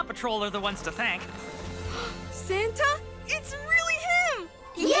and the Paw Patrol are the ones to thank. Santa? It's really him!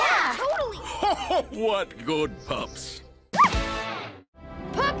 Yeah, totally. What good pups.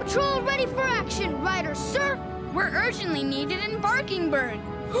 Paw Patrol ready for action, Ryder, sir. We're urgently needed in Barkingburg.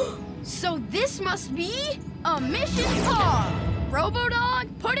 So this must be a Mission Paw. Robodog,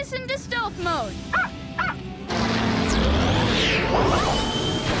 put us into stealth mode.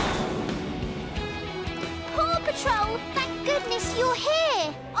 Paw Patrol, thank goodness you're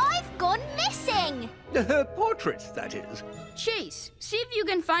here. I've gone missing. Her portrait, that is. Chase, see if you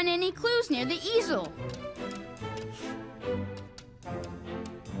can find any clues near the easel.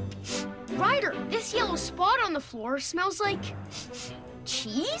 Ryder, this yellow spot on the floor smells like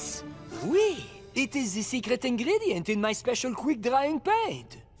cheese? Oui, it is the secret ingredient in my special quick-drying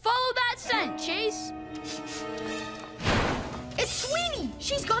paint. Follow that scent, Chase. Sweetie,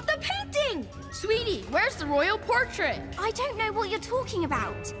 she's got the painting! Sweetie, where's the royal portrait? I don't know what you're talking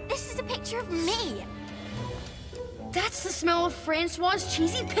about. This is a picture of me. That's the smell of Francois's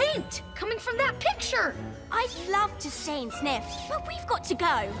cheesy paint coming from that picture. I'd love to stay and sniff, but we've got to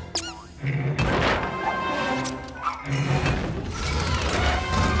go.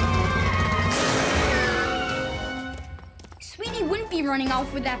 Sweetie wouldn't be running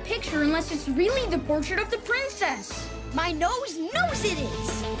off with that picture unless it's really the portrait of the princess. My nose knows it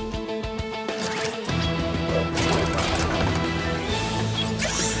is.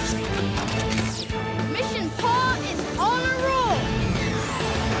 Mission Paw is on a roll.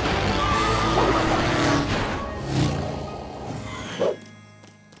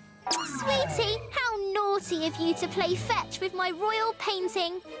 Sweetie, how naughty of you to play fetch with my royal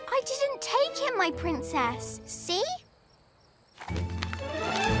painting. I didn't take him, my princess. See?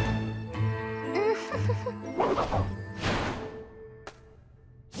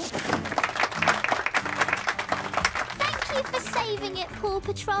 Thank you for saving it, PAW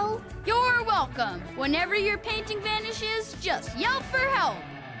Patrol. You're welcome. Whenever your painting vanishes, just yell for help.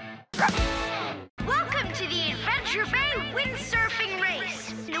 Welcome to the Adventure Bay Windsurfing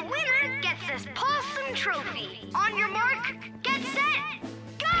Race. The winner gets this Possum Trophy. On your mark, get set,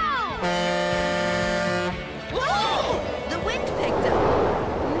 go! Whoa! The wind picked up.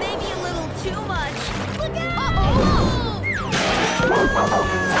 Maybe a little too much. Look out!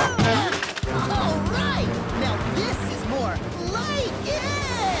 All right! Now this is more like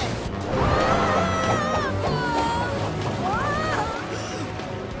it!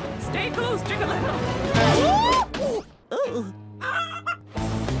 Stay close, Nickelodeon.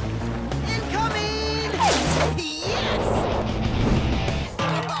 Incoming! Yes!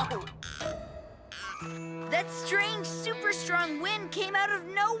 That strange, super strong wind came out of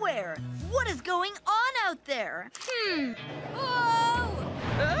nowhere. What is going on out there? Whoa!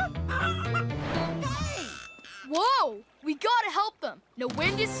 Whoa! We gotta help them. No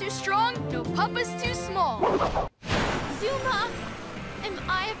wind is too strong, no pup is too small. Zuma, am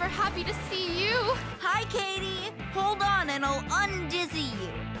I ever happy to see you? Hi, Katie. Hold on and I'll undizzy you.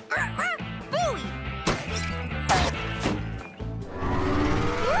 Booey!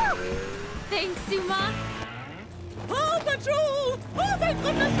 Thanks, Zuma. PAW Patrol! Oh, thank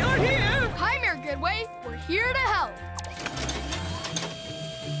goodness you're here! Hi, Mayor Goodway. We're here to help.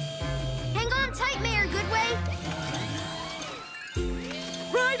 Hang on tight, Mayor Goodway.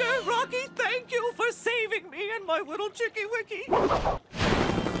 Ryder, Rocky, thank you for saving me and my little Chicky Wicky.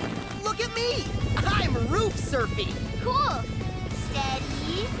 Look at me! I'm roof surfing. Cool.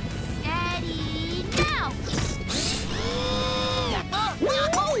 Steady, steady, now.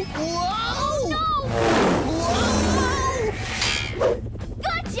 Whoa! No! Whoa!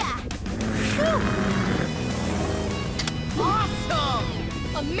 Gotcha! Awesome!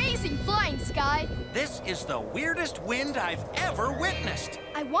 Amazing flying, Skye. This is the weirdest wind I've ever witnessed.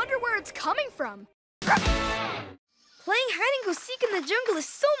 I wonder where it's coming from. Playing hide and go seek in the jungle is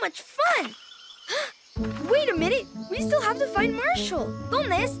so much fun. Wait a minute, we still have to find Marshall.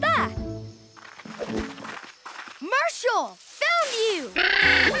 ¿Dónde está? Marshall, found you!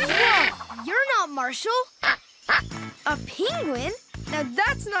 Whoa, you're not Marshall. A penguin? Now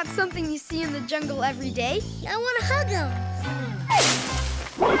that's not something you see in the jungle every day. I want to hug him.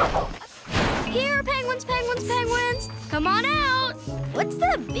 Here, penguins, penguins, penguins. Come on out. What's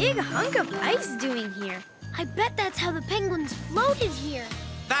that big hunk of ice doing here? I bet that's how the penguins floated here.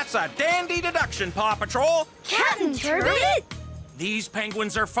 That's a dandy deduction, PAW Patrol. Captain Turbot? These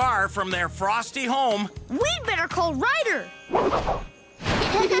penguins are far from their frosty home. We'd better call Ryder.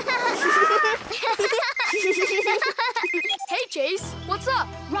 Hey, Chase, what's up?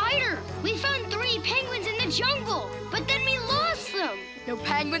 Ryder, we found 3 penguins in the jungle, but then we lost them. No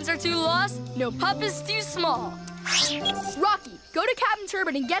penguins are too lost, no pup is too small. Rocky, go to Captain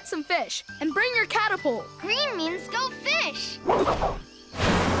Turbot and get some fish, and bring your catapult. Green means go fish.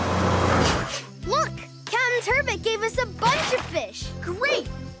 Look, Captain Turbot gave us a bunch of fish. Great!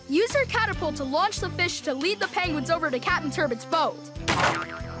 Use her catapult to launch the fish to lead the penguins over to Captain Turbot's boat.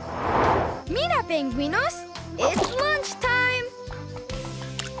 Mira, penguinos, it's lunchtime.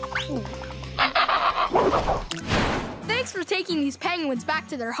 Thanks for taking these penguins back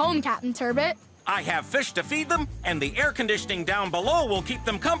to their home, Captain Turbot. I have fish to feed them, and the air conditioning down below will keep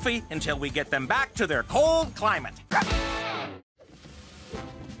them comfy until we get them back to their cold climate.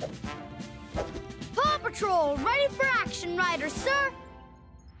 PAW Patrol, ready for action, Ryder, sir.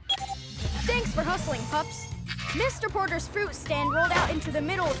 Thanks for hustling, pups. Mr. Porter's fruit stand rolled out into the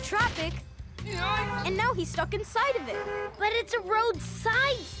middle of traffic, and now he's stuck inside of it. But it's a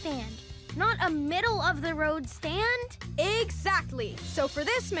roadside stand, not a middle of the road stand? Exactly. So for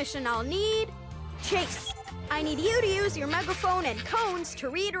this mission, I'll need Chase. I need you to use your megaphone and cones to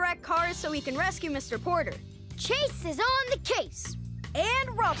redirect cars so we can rescue Mr. Porter. Chase is on the case.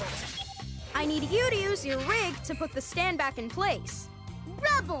 And Rubble. I need you to use your rig to put the stand back in place.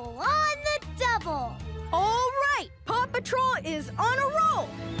 Rubble on the double. All right, Paw Patrol is on a roll.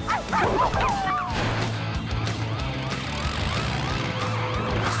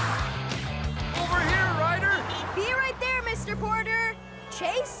 Over here, Ryder. Be right there, Mr. Porter.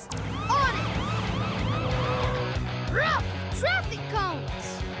 Chase? On it. Rough traffic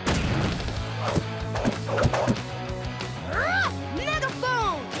cones. Rough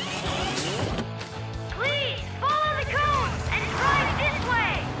megaphone. Please follow the cones and drive this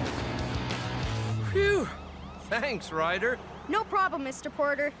way. Phew. Thanks, Ryder. No problem, Mr.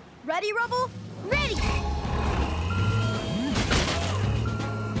 Porter. Ready, Rubble? Ready.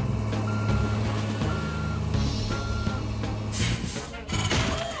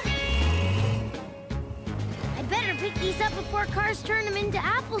 I better pick these up before cars turn them into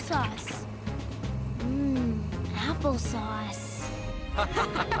applesauce. Applesauce.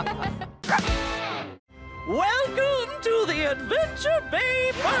 Welcome to the Adventure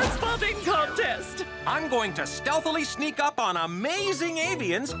Bay bird spotting contest. I'm going to stealthily sneak up on amazing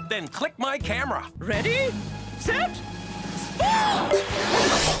avians, then click my camera. Ready, set, spot!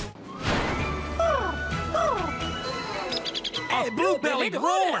 A blue-bellied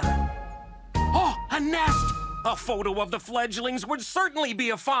roller! Oh, a nest! A photo of the fledglings would certainly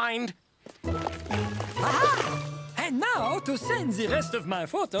be a find. Aha! And now to send the rest of my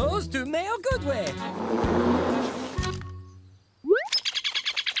photos to Mayor Goodway.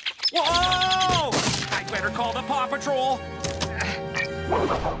 Whoa! I better call the Paw Patrol.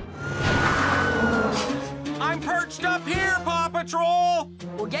 I'm perched up here, Paw Patrol!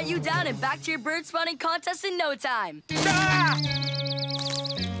 We'll get you down and back to your bird spotting contest in no time. Ah!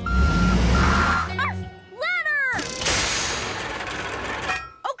 Ladder!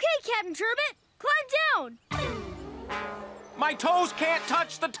 Okay, Captain Turbot, climb down. My toes can't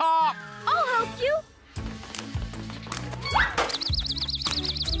touch the top. I'll help you.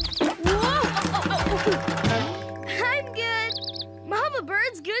 Whoa! I'm good. Mama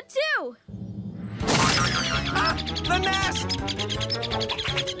Bird's good too. The nest!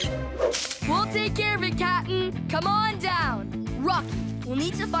 We'll take care of it, Captain. Come on down. Rocky, we'll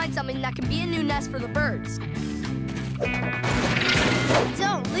need to find something that can be a new nest for the birds.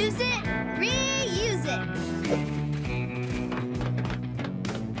 Don't lose it, reuse it.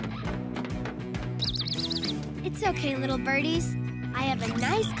 It's okay, little birdies. I have a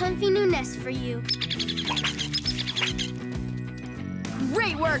nice, comfy new nest for you.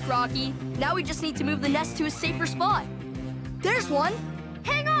 Great work, Rocky. Now we just need to move the nest to a safer spot. There's one.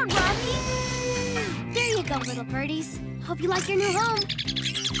 Hang on, Rocky. There you go, little birdies. Hope you like your new home.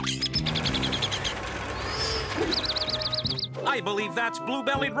 I believe that's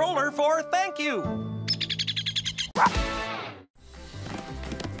blue-bellied roller for thank you.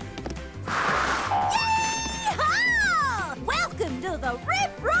 Yeehaw! Welcome to the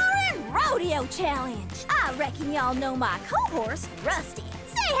Rip-Roaring Rodeo Challenge. I reckon y'all know my co-horse, Rusty.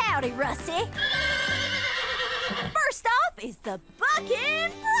 Say howdy, Rusty. First off is the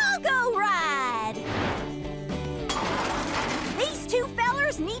Buckin' Bronco Ride. These two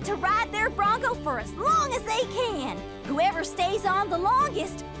fellers need to ride their Bronco for as long as they can. Whoever stays on the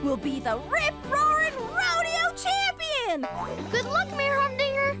longest will be the Rip-Roaring Rodeo Champion. Good luck, Mayor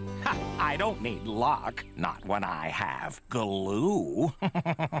Humdinger. Ha, I don't need luck, not when I have glue.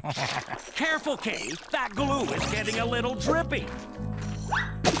 Careful, Kay. That glue is getting a little drippy.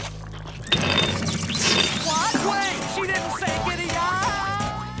 What? Wait, she didn't say giddy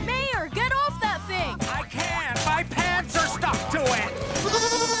up! Mayor, get off that thing! I can't. My pants are stuck to it.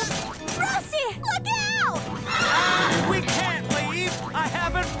 Rusty, look out! We can't leave. I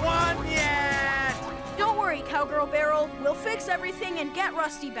haven't won yet. Don't worry, Cowgirl Barrel. We'll fix everything and get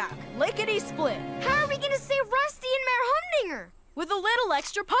Rusty back. Lickety-split. How are we gonna save Rusty and Mayor Humdinger? With a little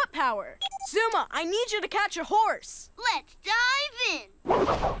extra pup power. Zuma, I need you to catch a horse. Let's dive in.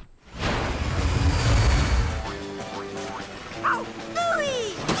 Oh,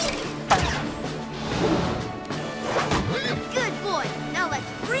 ooey! Good boy. Now let's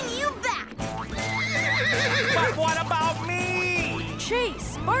bring you back. But what about me? Chase,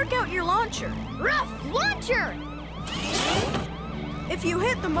 spark out your launcher. Rough launcher! If you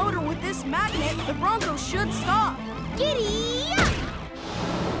hit the motor with this magnet, the Bronco should stop. Giddy up!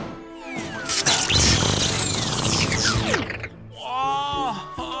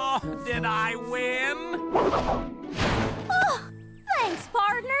 Oh, did I win? Oh, thanks,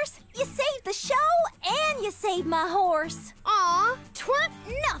 partners. You saved the save my horse. Aw, twerp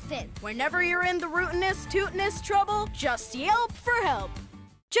nothing. Whenever you're in the rootinest, tootinest trouble, just yelp for help.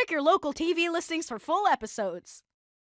 Check your local TV listings for full episodes.